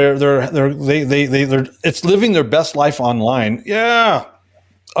again. They're it's living their best life online. Yeah,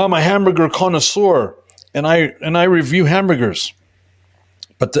 I'm a hamburger connoisseur, and I review hamburgers.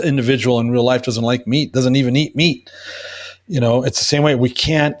 But the individual in real life doesn't like meat. Doesn't even eat meat. It's the same way. We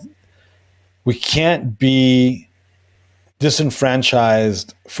can't be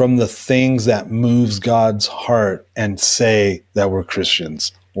disenfranchised from the things that moves God's heart and say that we're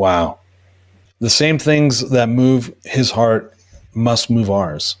Christians. Wow, the same things that move His heart must move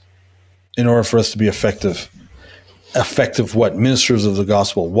ours in order for us to be effective ministers of the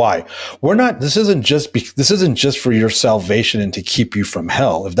gospel. Why? This isn't just for your salvation and to keep you from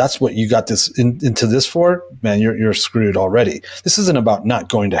hell. If that's what you got this into this for, man, you're screwed already. This isn't about not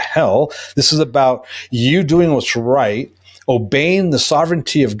going to hell. This is about you doing what's right, obeying the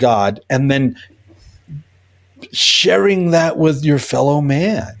sovereignty of God, and then sharing that with your fellow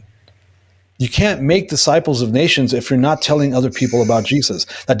man. You can't make disciples of nations if you're not telling other people about Jesus.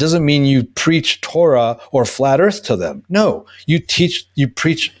 That doesn't mean you preach Torah or flat earth to them. No, you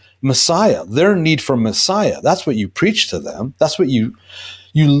preach Messiah, their need for Messiah. That's what you preach to them. That's what you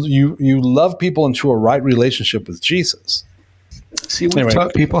You love people into a right relationship with Jesus. See, we've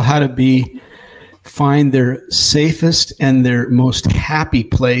taught people how to find their safest and their most happy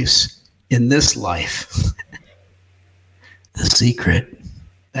place in this life. The secret.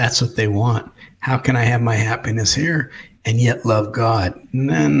 That's what they want. How can I have my happiness here and yet love God?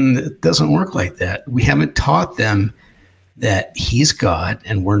 And it doesn't work like that. We haven't taught them that he's God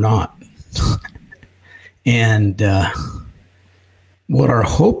and we're not. And what our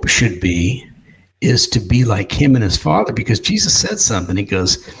hope should be is to be like him and his Father, because Jesus said something. He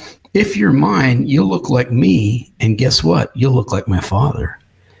goes, if you're mine, you'll look like me. And guess what? You'll look like my Father.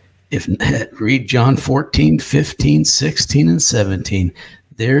 Read John 14, 15, 16, and 17.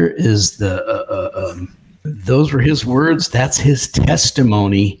 There is those were his words. That's his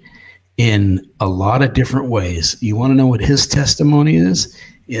testimony in a lot of different ways. You want to know what his testimony is?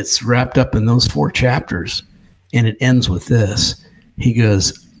 It's wrapped up in those 4 chapters. And it ends with this. He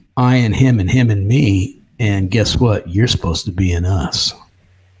goes, I and him and me. And guess what? You're supposed to be in us.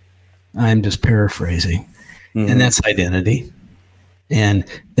 I'm just paraphrasing. Mm-hmm. And that's identity. And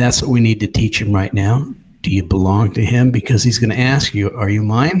that's what we need to teach him right now. Do you belong to him? Because he's going to ask you, are you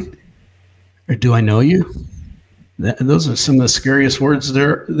mine? Or do I know you? Those are some of the scariest words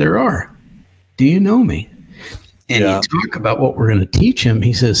there are. Do you know me? And you talk about what we're going to teach him.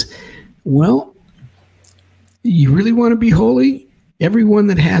 He says, well, you really want to be holy? Everyone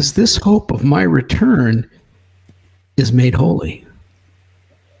that has this hope of my return is made holy.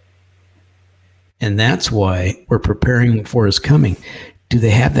 And that's why we're preparing for his coming. Do they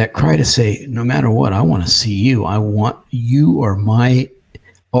have that cry to say, no matter what, I want to see you. You are my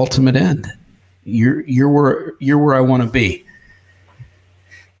ultimate end. You're where I want to be.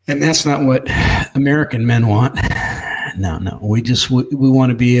 And that's not what American men want. No. We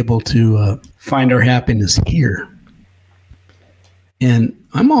want to be able to find our happiness here. And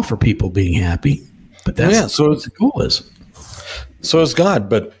I'm all for people being happy, but that's what the goal is. So is God,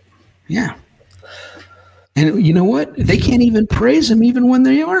 but yeah. And you know what? They can't even praise him even when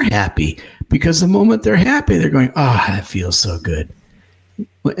they are happy, because the moment they're happy, they're going, that feels so good.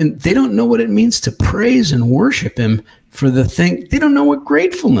 And they don't know what it means to praise and worship him for the thing. They don't know what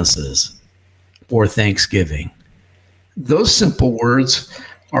gratefulness is or thanksgiving. Those simple words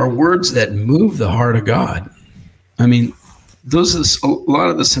are words that move the heart of God. I mean, those are a lot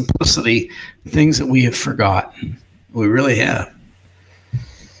of the simplicity things that we have forgotten. We really have.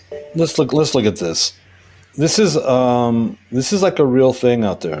 Let's look at this. This is like a real thing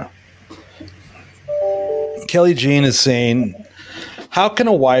out there. Kelly Jean is saying, how can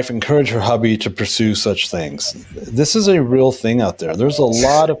a wife encourage her hubby to pursue such things? This is a real thing out there. There's a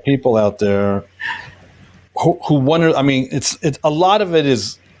lot of people out there who wonder. I mean, it's a lot of it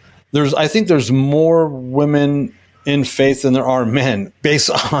is I think there's more women in faith than there are men,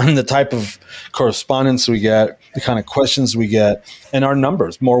 based on the type of correspondence we get, the kind of questions we get, and our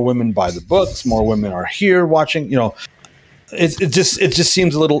numbers. More women buy the books, more women are here watching. It just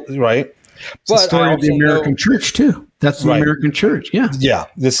seems a little right. It's the story of the American church too. That's the American church. Yeah. Yeah.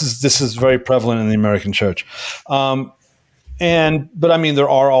 This is very prevalent in the American church. But I mean, there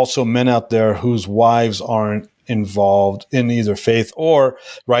are also men out there whose wives aren't involved in either faith or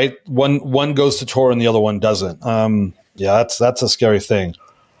one goes to Torah and the other one doesn't. That's a scary thing.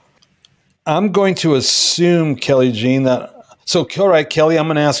 I'm going to assume, Kelly Jean, all right, Kelly, I'm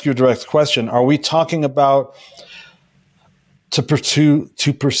going to ask you a direct question. Are we talking about to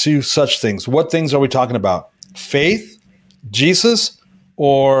pursue such things? What things are we talking about? Faith, Jesus,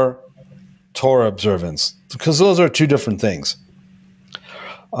 or Torah observance? Because those are 2 different things.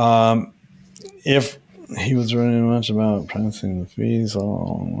 If he was really much about practicing the feast,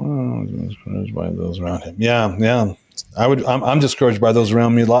 discouraged by those around him. Yeah. I'm discouraged by those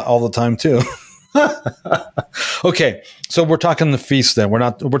around me all the time too. Okay, so we're talking the feast then.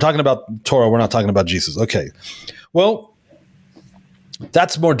 We're talking about Torah. We're not talking about Jesus. Okay, well,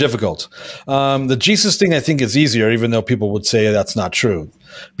 that's more difficult. The Jesus thing, I think, is easier, even though people would say that's not true,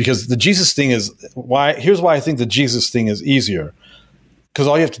 because the Jesus thing is why. Here's why I think the Jesus thing is easier, because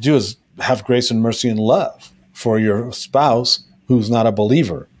all you have to do is have grace and mercy and love for your spouse who's not a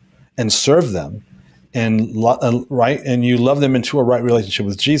believer, and serve them, and you love them into a right relationship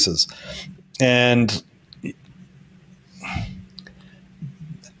with Jesus. And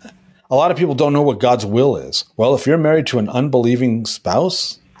a lot of people don't know what God's will is. Well, if you're married to an unbelieving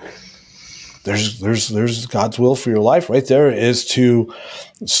spouse, there's God's will for your life right there is to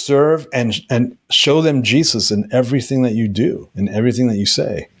serve and show them Jesus in everything that you do, in everything that you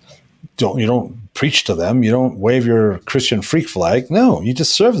say. You don't preach to them. You don't wave your Christian freak flag. No, you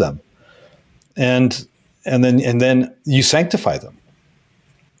just serve them, and then you sanctify them.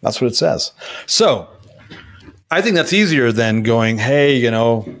 That's what it says. So I think that's easier than going, hey,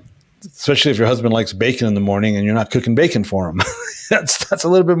 especially if your husband likes bacon in the morning and you're not cooking bacon for him. that's a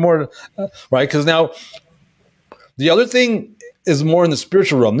little bit more, right? Because now the other thing is more in the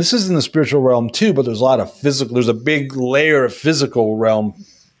spiritual realm. This is in the spiritual realm too, but there's a lot of physical, there's a big layer of physical realm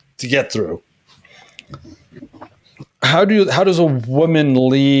to get through. How does a woman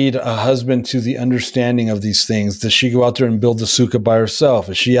lead a husband to the understanding of these things? Does she go out there and build the sukkah by herself?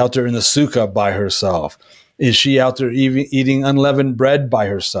 Is she out there in the sukkah by herself? Is she out there eating unleavened bread by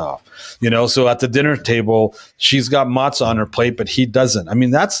herself? So at the dinner table, she's got matzah on her plate, but he doesn't. I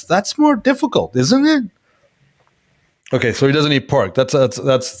mean, that's more difficult, isn't it? Okay, so he doesn't eat pork. That's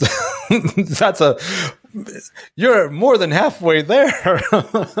you're more than halfway there.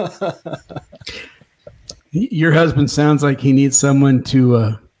 Your husband sounds like he needs someone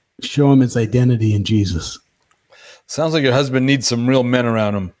to show him his identity in Jesus. Sounds like your husband needs some real men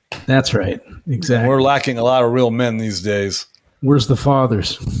around him. That's right. Exactly. We're lacking a lot of real men these days. Where's the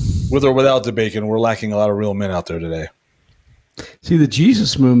fathers? With or without the bacon, we're lacking a lot of real men out there today. See, the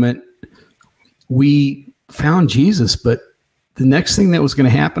Jesus movement, we found Jesus, but the next thing that was going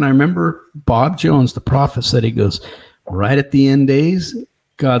to happen, I remember Bob Jones, the prophet, said, he goes, right at the end days,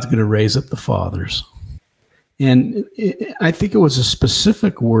 God's going to raise up the fathers. And I think it was a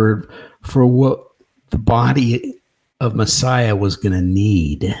specific word for what the body of Messiah was going to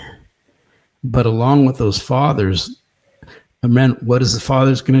need. But along with those fathers, what is the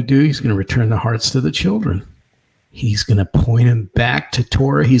father's going to do? He's going to return the hearts to the children. He's going to point them back to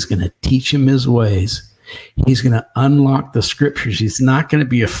Torah. He's going to teach them his ways. He's going to unlock the scriptures. He's not going to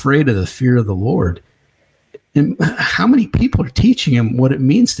be afraid of the fear of the Lord. And how many people are teaching him what it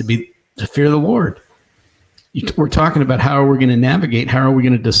means to fear the Lord? We're talking about how are we going to navigate? How are we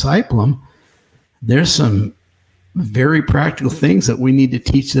going to disciple them? There's some very practical things that we need to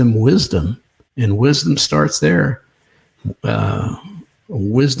teach them wisdom. And wisdom starts there.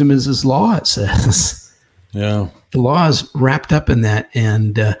 Wisdom is his law, it says. Yeah. The law is wrapped up in that.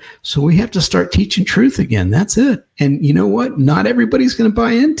 And so we have to start teaching truth again. That's it. And you know what? Not everybody's going to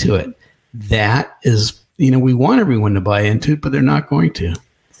buy into it. That is, we want everyone to buy into it, but they're not going to.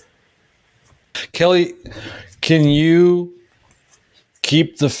 Kelly, can you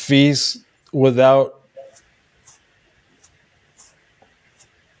keep the feast without,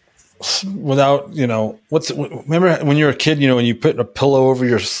 remember when you were a kid, when you put a pillow over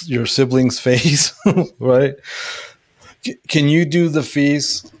your sibling's face, right? Can you do the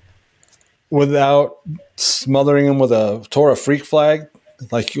feast without smothering him with a Torah freak flag,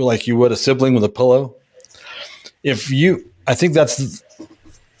 like you would a sibling with a pillow? I think that's,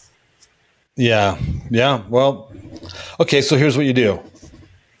 yeah. Well, okay. So here's what you do.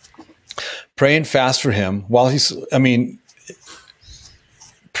 Pray and fast for him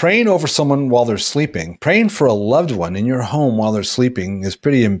praying over someone while they're sleeping, praying for a loved one in your home while they're sleeping is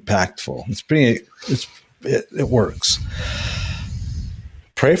pretty impactful. It works.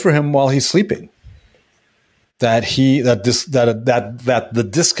 Pray for him while he's sleeping. That the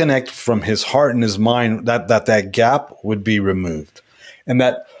disconnect from his heart and his mind, that gap would be removed, and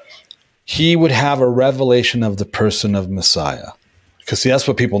that he would have a revelation of the person of Messiah. Because see, that's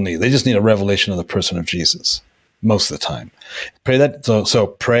what people need. They just need a revelation of the person of Jesus most of the time. Pray that. So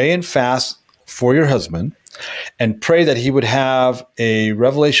pray and fast for your husband, and pray that he would have a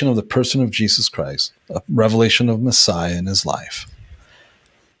revelation of the person of Jesus Christ, a revelation of Messiah in his life.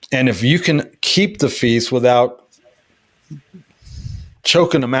 And if you can keep the feast without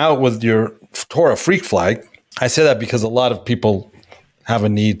choking them out with your Torah freak flag, I say that because a lot of people have a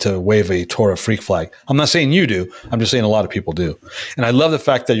need to wave a Torah freak flag. I'm not saying you do. I'm just saying a lot of people do. And I love the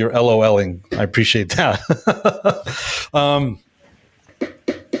fact that you're LOLing. I appreciate that.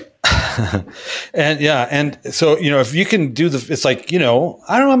 And so, if you can do it's like, I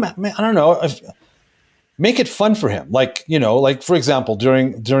don't know. Make it fun for him. Like for example,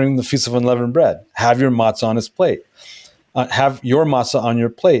 during the Feast of Unleavened Bread, have your matzah on his plate. Have your matzah on your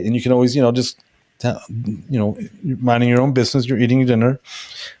plate. And you can always, just you're minding your own business, you're eating your dinner,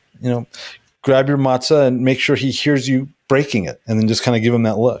 grab your matzah and make sure he hears you breaking it, and then just kind of give him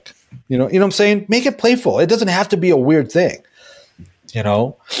that look. You know what I'm saying? Make it playful. It doesn't have to be a weird thing.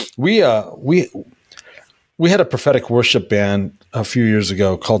 We had a prophetic worship band a few years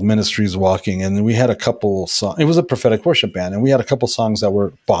ago called Ministries Walking, and we had a couple songs. It was a prophetic worship band, and we had a couple songs that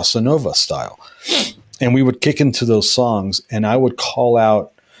were bossa nova style. And we would kick into those songs, and I would call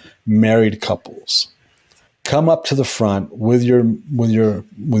out married couples, come up to the front with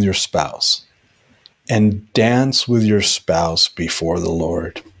your spouse and dance with your spouse before the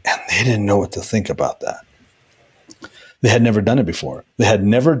Lord. And they didn't know what to think about that. They had never done it before. They had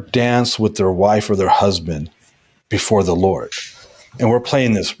never danced with their wife or their husband before the Lord. And we're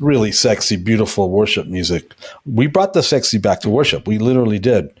playing this really sexy, beautiful worship music. We brought the sexy back to worship. We literally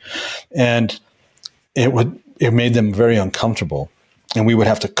did. And it made them very uncomfortable. And we would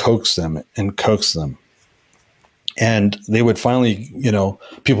have to coax them. And they would finally,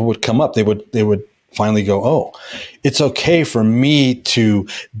 people would come up. They would finally go, oh, it's okay for me to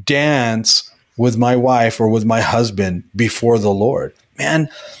dance with my wife or with my husband before the Lord. Man,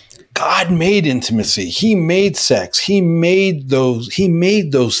 God made intimacy. He made sex. He made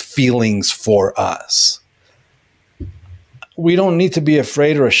those feelings for us. We don't need to be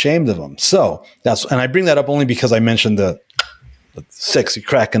afraid or ashamed of them. So and I bring that up only because I mentioned the sexy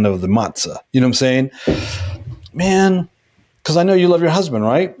cracking of the matzah. You know what I'm saying? Man, because I know you love your husband,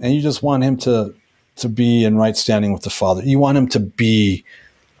 right? And you just want him to be in right standing with the Father. You want him to be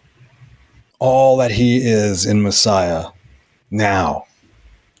all that he is in Messiah now.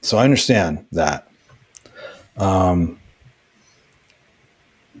 So I understand that.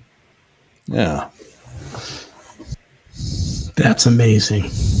 Yeah. That's amazing.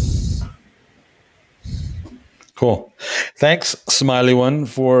 Cool. Thanks, Smiley One,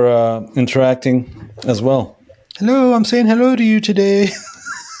 for interacting as well. Hello, I'm saying hello to you today.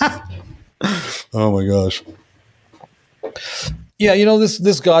 Oh my gosh. Yeah,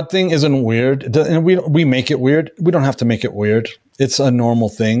 this God thing isn't weird. And we make it weird. We don't have to make it weird. It's a normal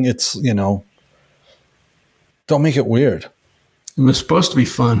thing. It's, don't make it weird. It was supposed to be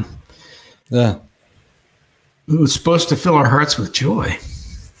fun. Yeah. It was supposed to fill our hearts with joy.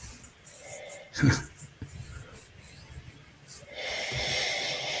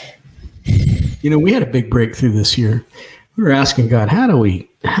 We had a big breakthrough this year. We were asking God, how do we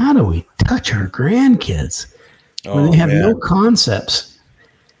touch our grandkids when they have no concepts?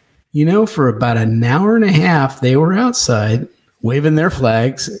 For about an hour and a half, they were outside waving their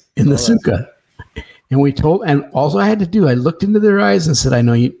flags in the sukkah. And all I had to do, I looked into their eyes and said, I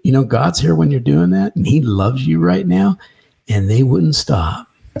know God's here when you're doing that, and he loves you right now. And they wouldn't stop.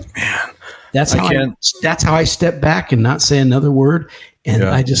 Man, that's how I stepped back and not say another word. And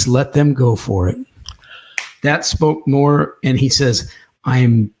I just let them go for it. That spoke more. And he says,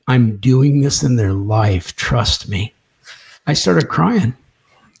 I'm doing this in their life. Trust me. I started crying.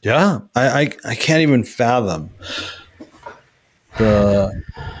 Yeah. I can't even fathom the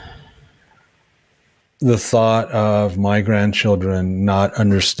thought of my grandchildren not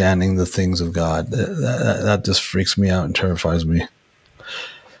understanding the things of God. That just freaks me out and terrifies me.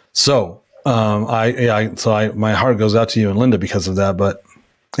 So, my heart goes out to you and Linda because of that,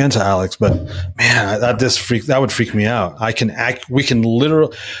 and to Alex, but man, that would freak me out. We can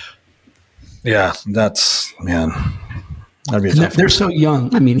literally, yeah, man, that'd be a tough They're so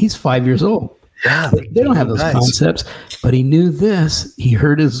young. I mean, he's 5 years old. Yeah. They don't have those concepts, but he knew this. He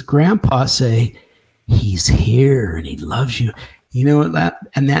heard his grandpa say, he's here and he loves you.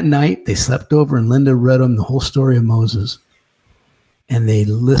 And that night they slept over and Linda read them the whole story of Moses and they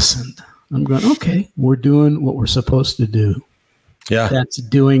listened. I'm going, okay, we're doing what we're supposed to do. Yeah. That's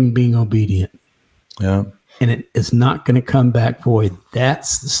being obedient. Yeah. And it is not going to come back void.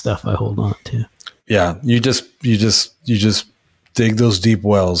 That's the stuff I hold on to. Yeah. You just dig those deep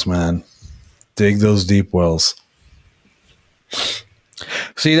wells, man. Dig those deep wells.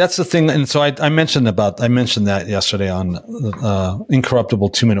 See, that's the thing. And so I mentioned that yesterday on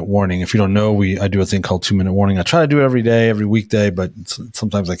Incorruptible 2-minute warning. If you don't know, I do a thing called 2-minute warning. I try to do it every day, every weekday, but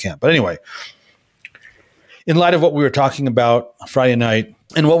sometimes I can't. But anyway, in light of what we were talking about Friday night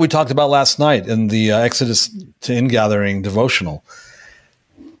and what we talked about last night in the Exodus to Ingathering devotional,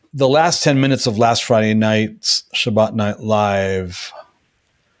 the last 10 minutes of last Friday night's Shabbat Night Live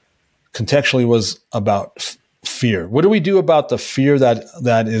contextually was about fear. What do we do about the fear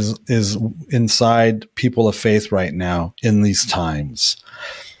that is inside people of faith right now in these times?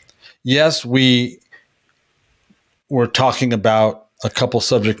 Yes, we were talking about a couple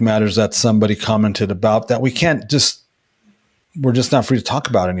subject matters that somebody commented about that we're just not free to talk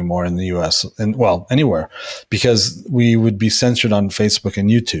about anymore in the US and anywhere, because we would be censored on Facebook and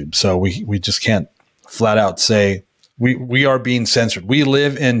YouTube. So we just can't flat out say we are being censored. We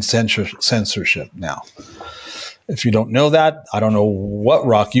live in censorship now. If you don't know that, I don't know what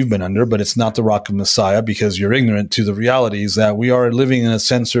rock you've been under, but it's not the rock of Messiah, because you're ignorant to the realities that we are living in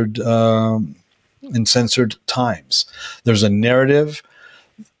censored times. There's a narrative,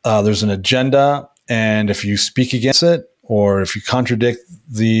 there's an agenda, and if you speak against it or if you contradict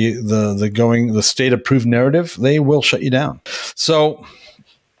the state approved narrative, they will shut you down. So,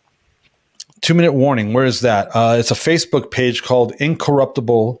 2-minute warning. Where is that? It's a Facebook page called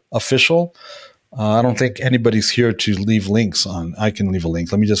Incorruptible Official. I don't think anybody's here to leave links on. I can leave a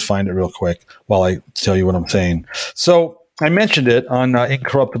link. Let me just find it real quick while I tell you what I'm saying. So I mentioned it on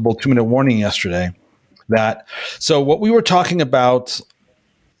Incorruptible 2-Minute Warning yesterday. So what we were talking about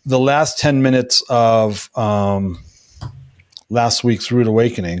the last 10 minutes of last week's Rude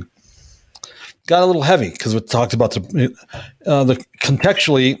Awakening got a little heavy because we talked about the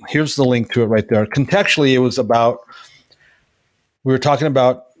contextually. Here's the link to it right there. Contextually, it was about, we were talking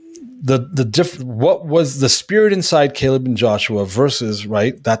about what was the spirit inside Caleb and Joshua versus,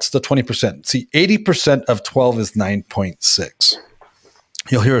 right? That's the 20%. See, 80% of 12 is 9.6.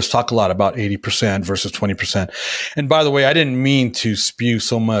 You'll hear us talk a lot about 80% versus 20%. And by the way, I didn't mean to spew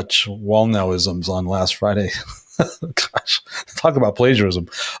so much Wallnowisms on last Friday. Gosh, talk about plagiarism.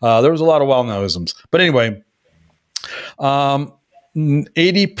 There was a lot of Wallnowisms. But anyway,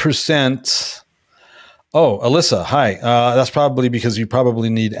 80%. Oh, Alyssa, hi. That's probably because you probably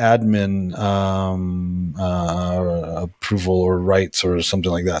need admin approval or rights or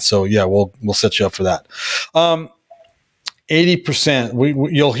something like that. So yeah, we'll set you up for that.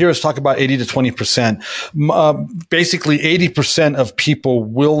 80%. You'll hear us talk about 80 to 20%. Basically, 80% of people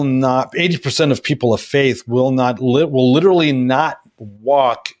will not. 80% of people of faith will literally not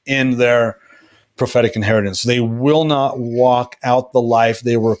walk in their prophetic inheritance. They will not walk out the life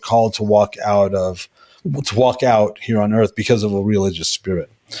they were called to walk out here on earth because of a religious spirit.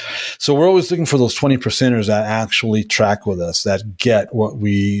 So we're always looking for those 20%ers that actually track with us, that get what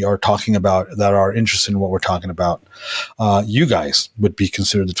we are talking about, that are interested in what we're talking about. You guys would be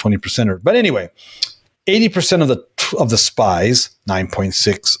considered the 20%er. But anyway, 80% of the spies,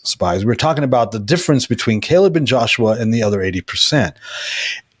 9.6 spies, we're talking about the difference between Caleb and Joshua and the other 80%.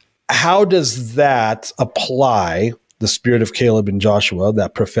 How does that apply? The spirit of Caleb and Joshua,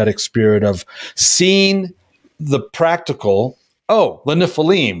 that prophetic spirit of seeing the practical. Oh, the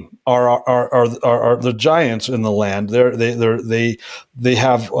Nephilim are the giants in the land. They're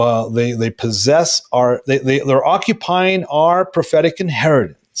occupying our prophetic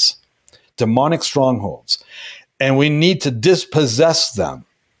inheritance, demonic strongholds, and we need to dispossess them.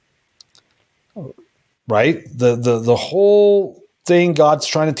 Right? The whole thing God's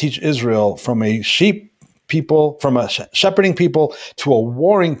trying to teach Israel from a shepherding people to a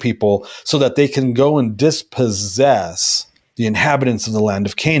warring people, so that they can go and dispossess the inhabitants of the land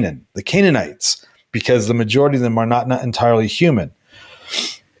of Canaan, the Canaanites, because the majority of them are not entirely human.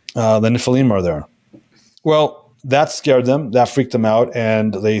 The Nephilim are there. Well, that scared them. That freaked them out.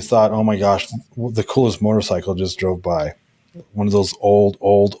 And they thought, oh my gosh, the coolest motorcycle just drove by. One of those old,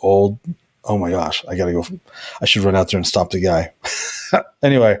 oh my gosh, I got to go. I should run out there and stop the guy.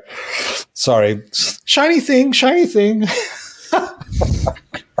 Anyway, sorry. Shiny thing.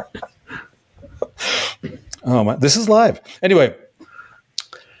 Oh my, this is live. Anyway,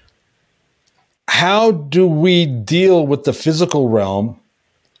 how do we deal with the physical realm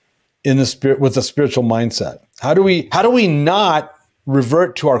in the spirit, with a spiritual mindset? How do we not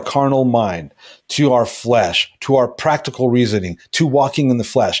revert to our carnal mind, to our flesh, to our practical reasoning, to walking in the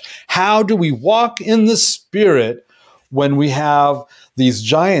flesh? How do we walk in the spirit when we have these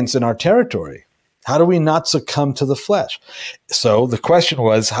giants in our territory? How do we not succumb to the flesh? So the question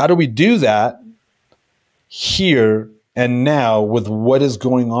was, how do we do that here and now with what is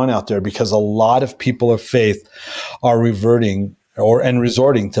going on out there? Because a lot of people of faith are resorting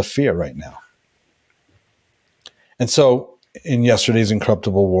to fear right now. And so in yesterday's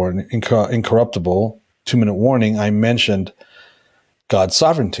Incorruptible 2-Minute Warning, I mentioned God's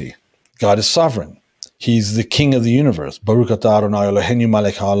sovereignty. God is sovereign. He's the king of the universe. Baruch atah Adonai Eloheinu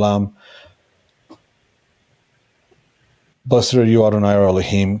melech haolam. Blessed are you, Adonai our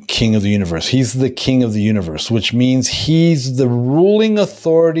Elohim, king of the universe. He's the king of the universe, which means he's the ruling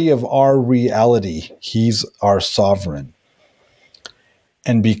authority of our reality. He's our sovereign.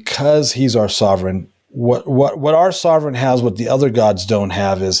 And because he's our sovereign, what our sovereign has, what the other gods don't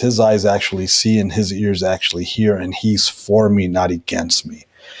have, is his eyes actually see and his ears actually hear, and he's for me, not against me.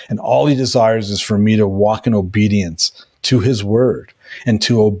 And all he desires is for me to walk in obedience to his word and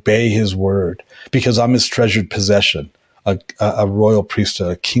to obey his word, because I'm his treasured possession. A royal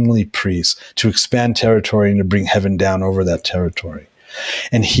priesthood, a kingly priest, to expand territory and to bring heaven down over that territory.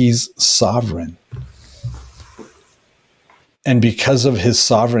 And he's sovereign. And because of his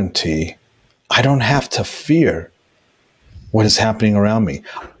sovereignty, I don't have to fear what is happening around me.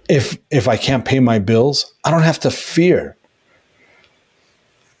 If I can't pay my bills, I don't have to fear.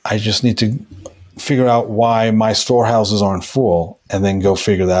 I just need to figure out why my storehouses aren't full, and then go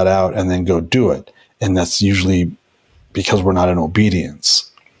figure that out and then go do it. And that's usually because we're not in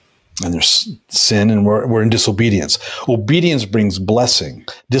obedience, and there's sin, and we're in disobedience. Obedience brings blessing.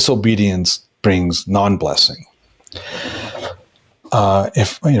 Disobedience brings non-blessing.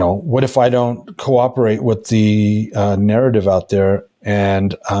 What if I don't cooperate with the narrative out there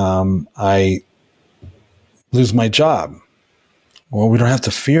and I lose my job? Well, we don't have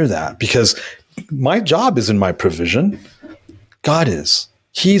to fear that, because my job isn't my provision. God is.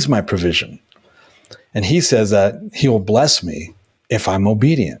 He's my provision. And he says that he will bless me if I'm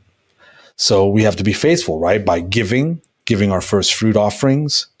obedient. So we have to be faithful, right? By giving our first fruit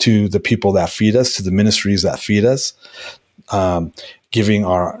offerings to the people that feed us, to the ministries that feed us.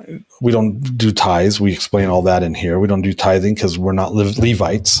 We don't do tithes. We explain all that in here. We don't do tithing because we're not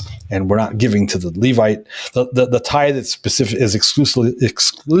Levites, and we're not giving to the Levite. The tithe is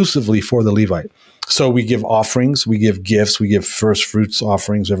exclusively for the Levite. So we give offerings, we give gifts, we give first fruits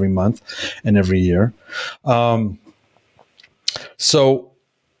offerings every month and every year. So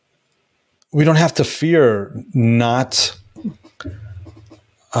we don't have to fear not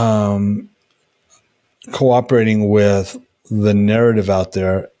cooperating with the narrative out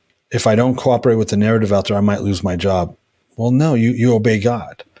there. If I don't cooperate with the narrative out there, I might lose my job. Well, no, you obey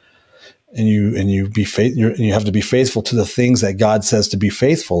God, and you have to be faithful to the things that God says to be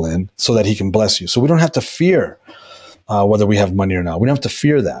faithful in, so that He can bless you. So we don't have to fear whether we have money or not. We don't have to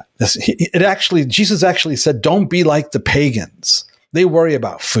fear that. Jesus actually said, "Don't be like the pagans. They worry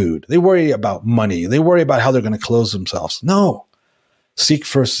about food. They worry about money. They worry about how they're going to clothe themselves." No, seek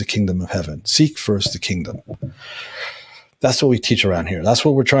first the kingdom of heaven. Seek first the kingdom. That's what we teach around here. That's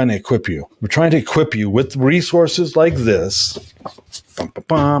what we're trying to equip you. We're trying to equip you with resources like this. We're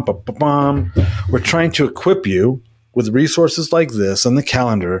trying to equip you with resources like this on the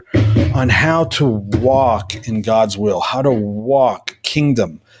calendar on how to walk in God's will, how to walk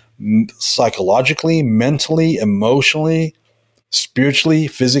kingdom psychologically, mentally, emotionally, spiritually,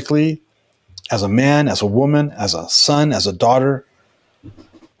 physically, as a man, as a woman, as a son, as a daughter,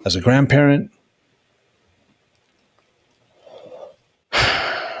 as a grandparent.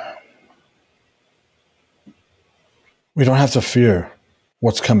 We don't have to fear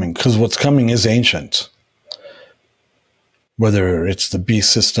what's coming, because what's coming is ancient. Whether it's the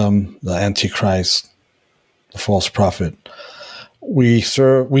beast system, the Antichrist, the false prophet. We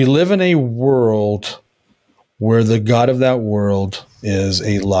live in a world where the God of that world is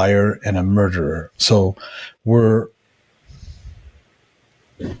a liar and a murderer. So we're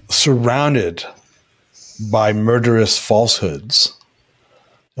surrounded by murderous falsehoods.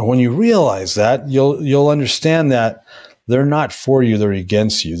 And when you realize that, you'll understand that they're not for you, they're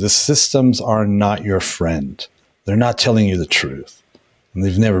against you. The systems are not your friend. They're not telling you the truth. And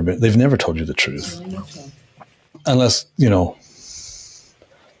they've never told you the truth. Unless,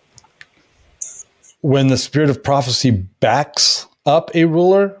 when the spirit of prophecy backs up a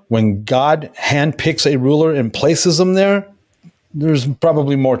ruler, when God handpicks a ruler and places them there, there's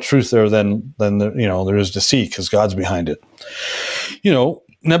probably more truth there than there is deceit, because God's behind it.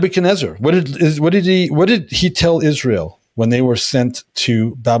 Nebuchadnezzar, what did he tell Israel when they were sent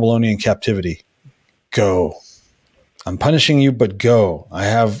to Babylonian captivity? Go. I'm punishing you, but go. I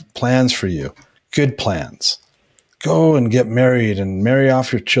have plans for you. Good plans. Go and get married and marry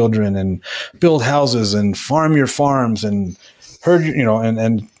off your children and build houses and farm your farms and herd,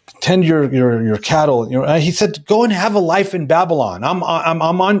 and tend your cattle. He said, go and have a life in Babylon.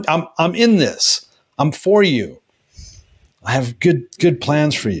 I'm in this. I'm for you. I have good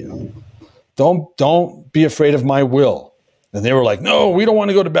plans for you. Don't be afraid of my will. And they were like, no, we don't want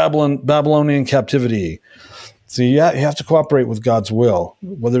to go to Babylonian captivity. So you have to cooperate with God's will,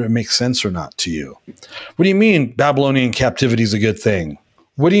 whether it makes sense or not to you. What do you mean Babylonian captivity is a good thing?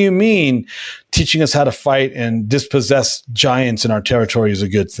 What do you mean teaching us how to fight and dispossess giants in our territory is a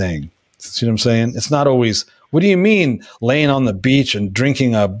good thing? See what I'm saying? It's not always, what do you mean laying on the beach and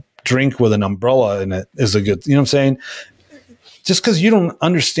drinking a drink with an umbrella in it is a good, you know what I'm saying? Just because you don't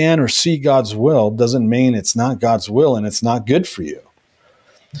understand or see God's will doesn't mean it's not God's will and it's not good for you.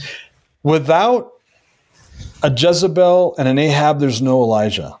 Without a Jezebel and an Ahab, there's no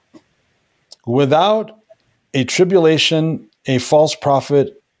Elijah. Without a tribulation, a false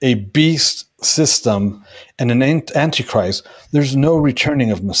prophet, a beast system, and an antichrist, there's no returning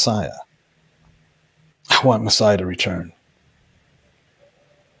of Messiah. I want Messiah to return.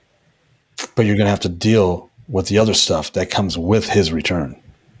 But you're going to have to deal with the other stuff that comes with his return.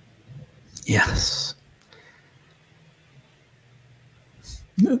 Yes.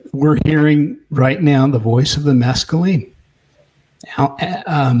 We're hearing right now the voice of the masculine.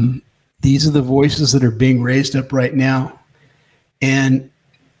 These are the voices that are being raised up right now. And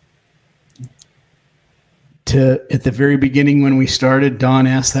at the very beginning when we started, Don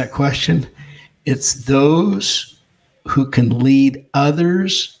asked that question. It's those who can lead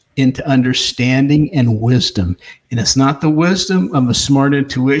others into understanding and wisdom. And it's not the wisdom of a smart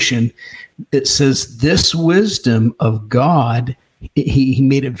intuition. It says this wisdom of God, he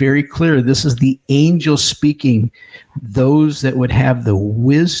made it very clear. This is the angel speaking. Those that would have the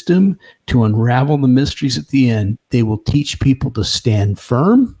wisdom to unravel the mysteries at the end, they will teach people to stand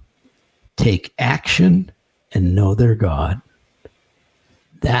firm, take action, and know their God.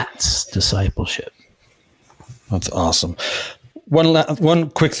 That's discipleship. That's awesome. One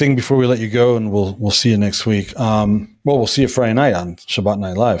quick thing before we let you go, and we'll see you next week. We'll see you Friday night on Shabbat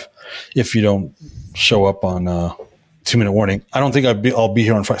Night Live. If you don't show up on 2-minute warning, I don't think I'll be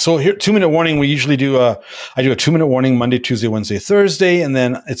here on Friday. So here, 2-minute warning. We usually do I do a 2-minute warning Monday, Tuesday, Wednesday, Thursday, and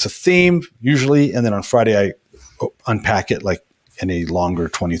then it's a theme usually, and then on Friday I unpack it like in a longer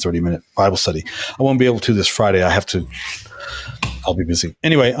 20, 30-minute Bible study. I won't be able to this Friday. I'll be busy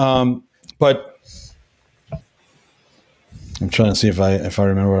anyway. But I'm trying to see if I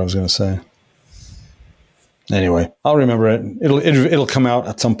remember what I was going to say. Anyway, I'll remember it. It'll come out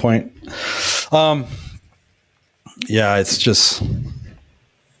at some point. Yeah, it's just.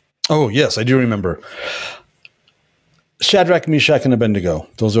 Oh yes, I do remember. Shadrach, Meshach, and Abednego.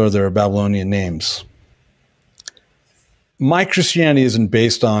 Those are their Babylonian names. My Christianity isn't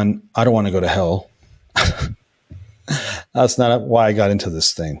based on I don't want to go to hell. That's not why I got into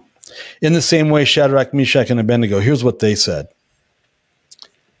this thing. In the same way, Shadrach, Meshach, and Abednego, here's what they said.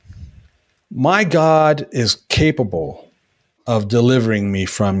 My God is capable of delivering me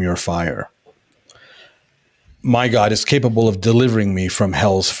from your fire. My God is capable of delivering me from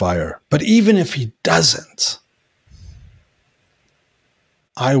hell's fire. But even if he doesn't,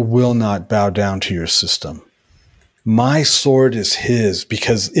 I will not bow down to your system. My sword is his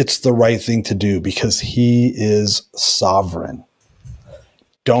because it's the right thing to do, because he is sovereign.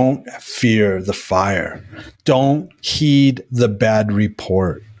 Don't fear the fire. Don't heed the bad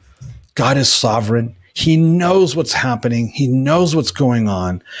report. God is sovereign. He knows what's happening. He knows what's going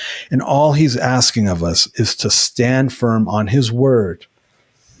on. And all he's asking of us is to stand firm on his word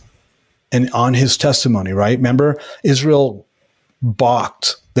and on his testimony, right? Remember, Israel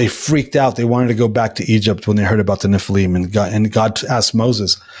balked. They freaked out. They wanted to go back to Egypt when they heard about the Nephilim. And God asked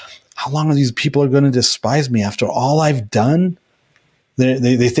Moses, how long are these people going to despise me after all I've done?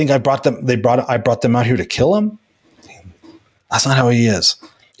 They think I brought them out here to kill them. That's not how he is.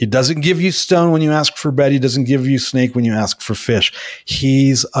 He doesn't give you stone when you ask for bread. He doesn't give you snake when you ask for fish.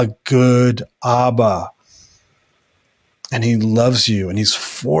 He's a good Abba. And he loves you and he's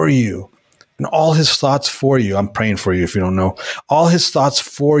for you. And all his thoughts for you, I'm praying for you if you don't know, all his thoughts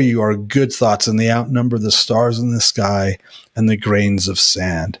for you are good thoughts, and they outnumber the stars in the sky and the grains of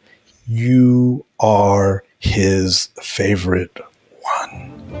sand. You are his favorite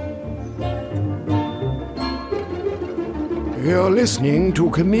one. You're listening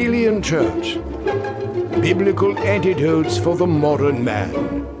to Chameleon Church, biblical antidotes for the modern man.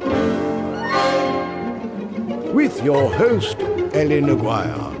 With your host, Ellen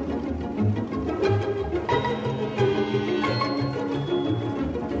Aguirre.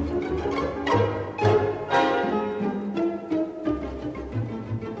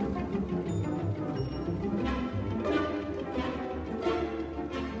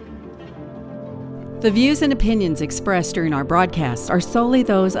 The views and opinions expressed during our broadcasts are solely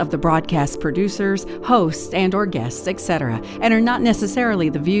those of the broadcast producers, hosts, and/or guests, etc., and are not necessarily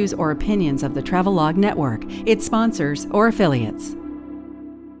the views or opinions of the Travelogue Network, its sponsors, or affiliates.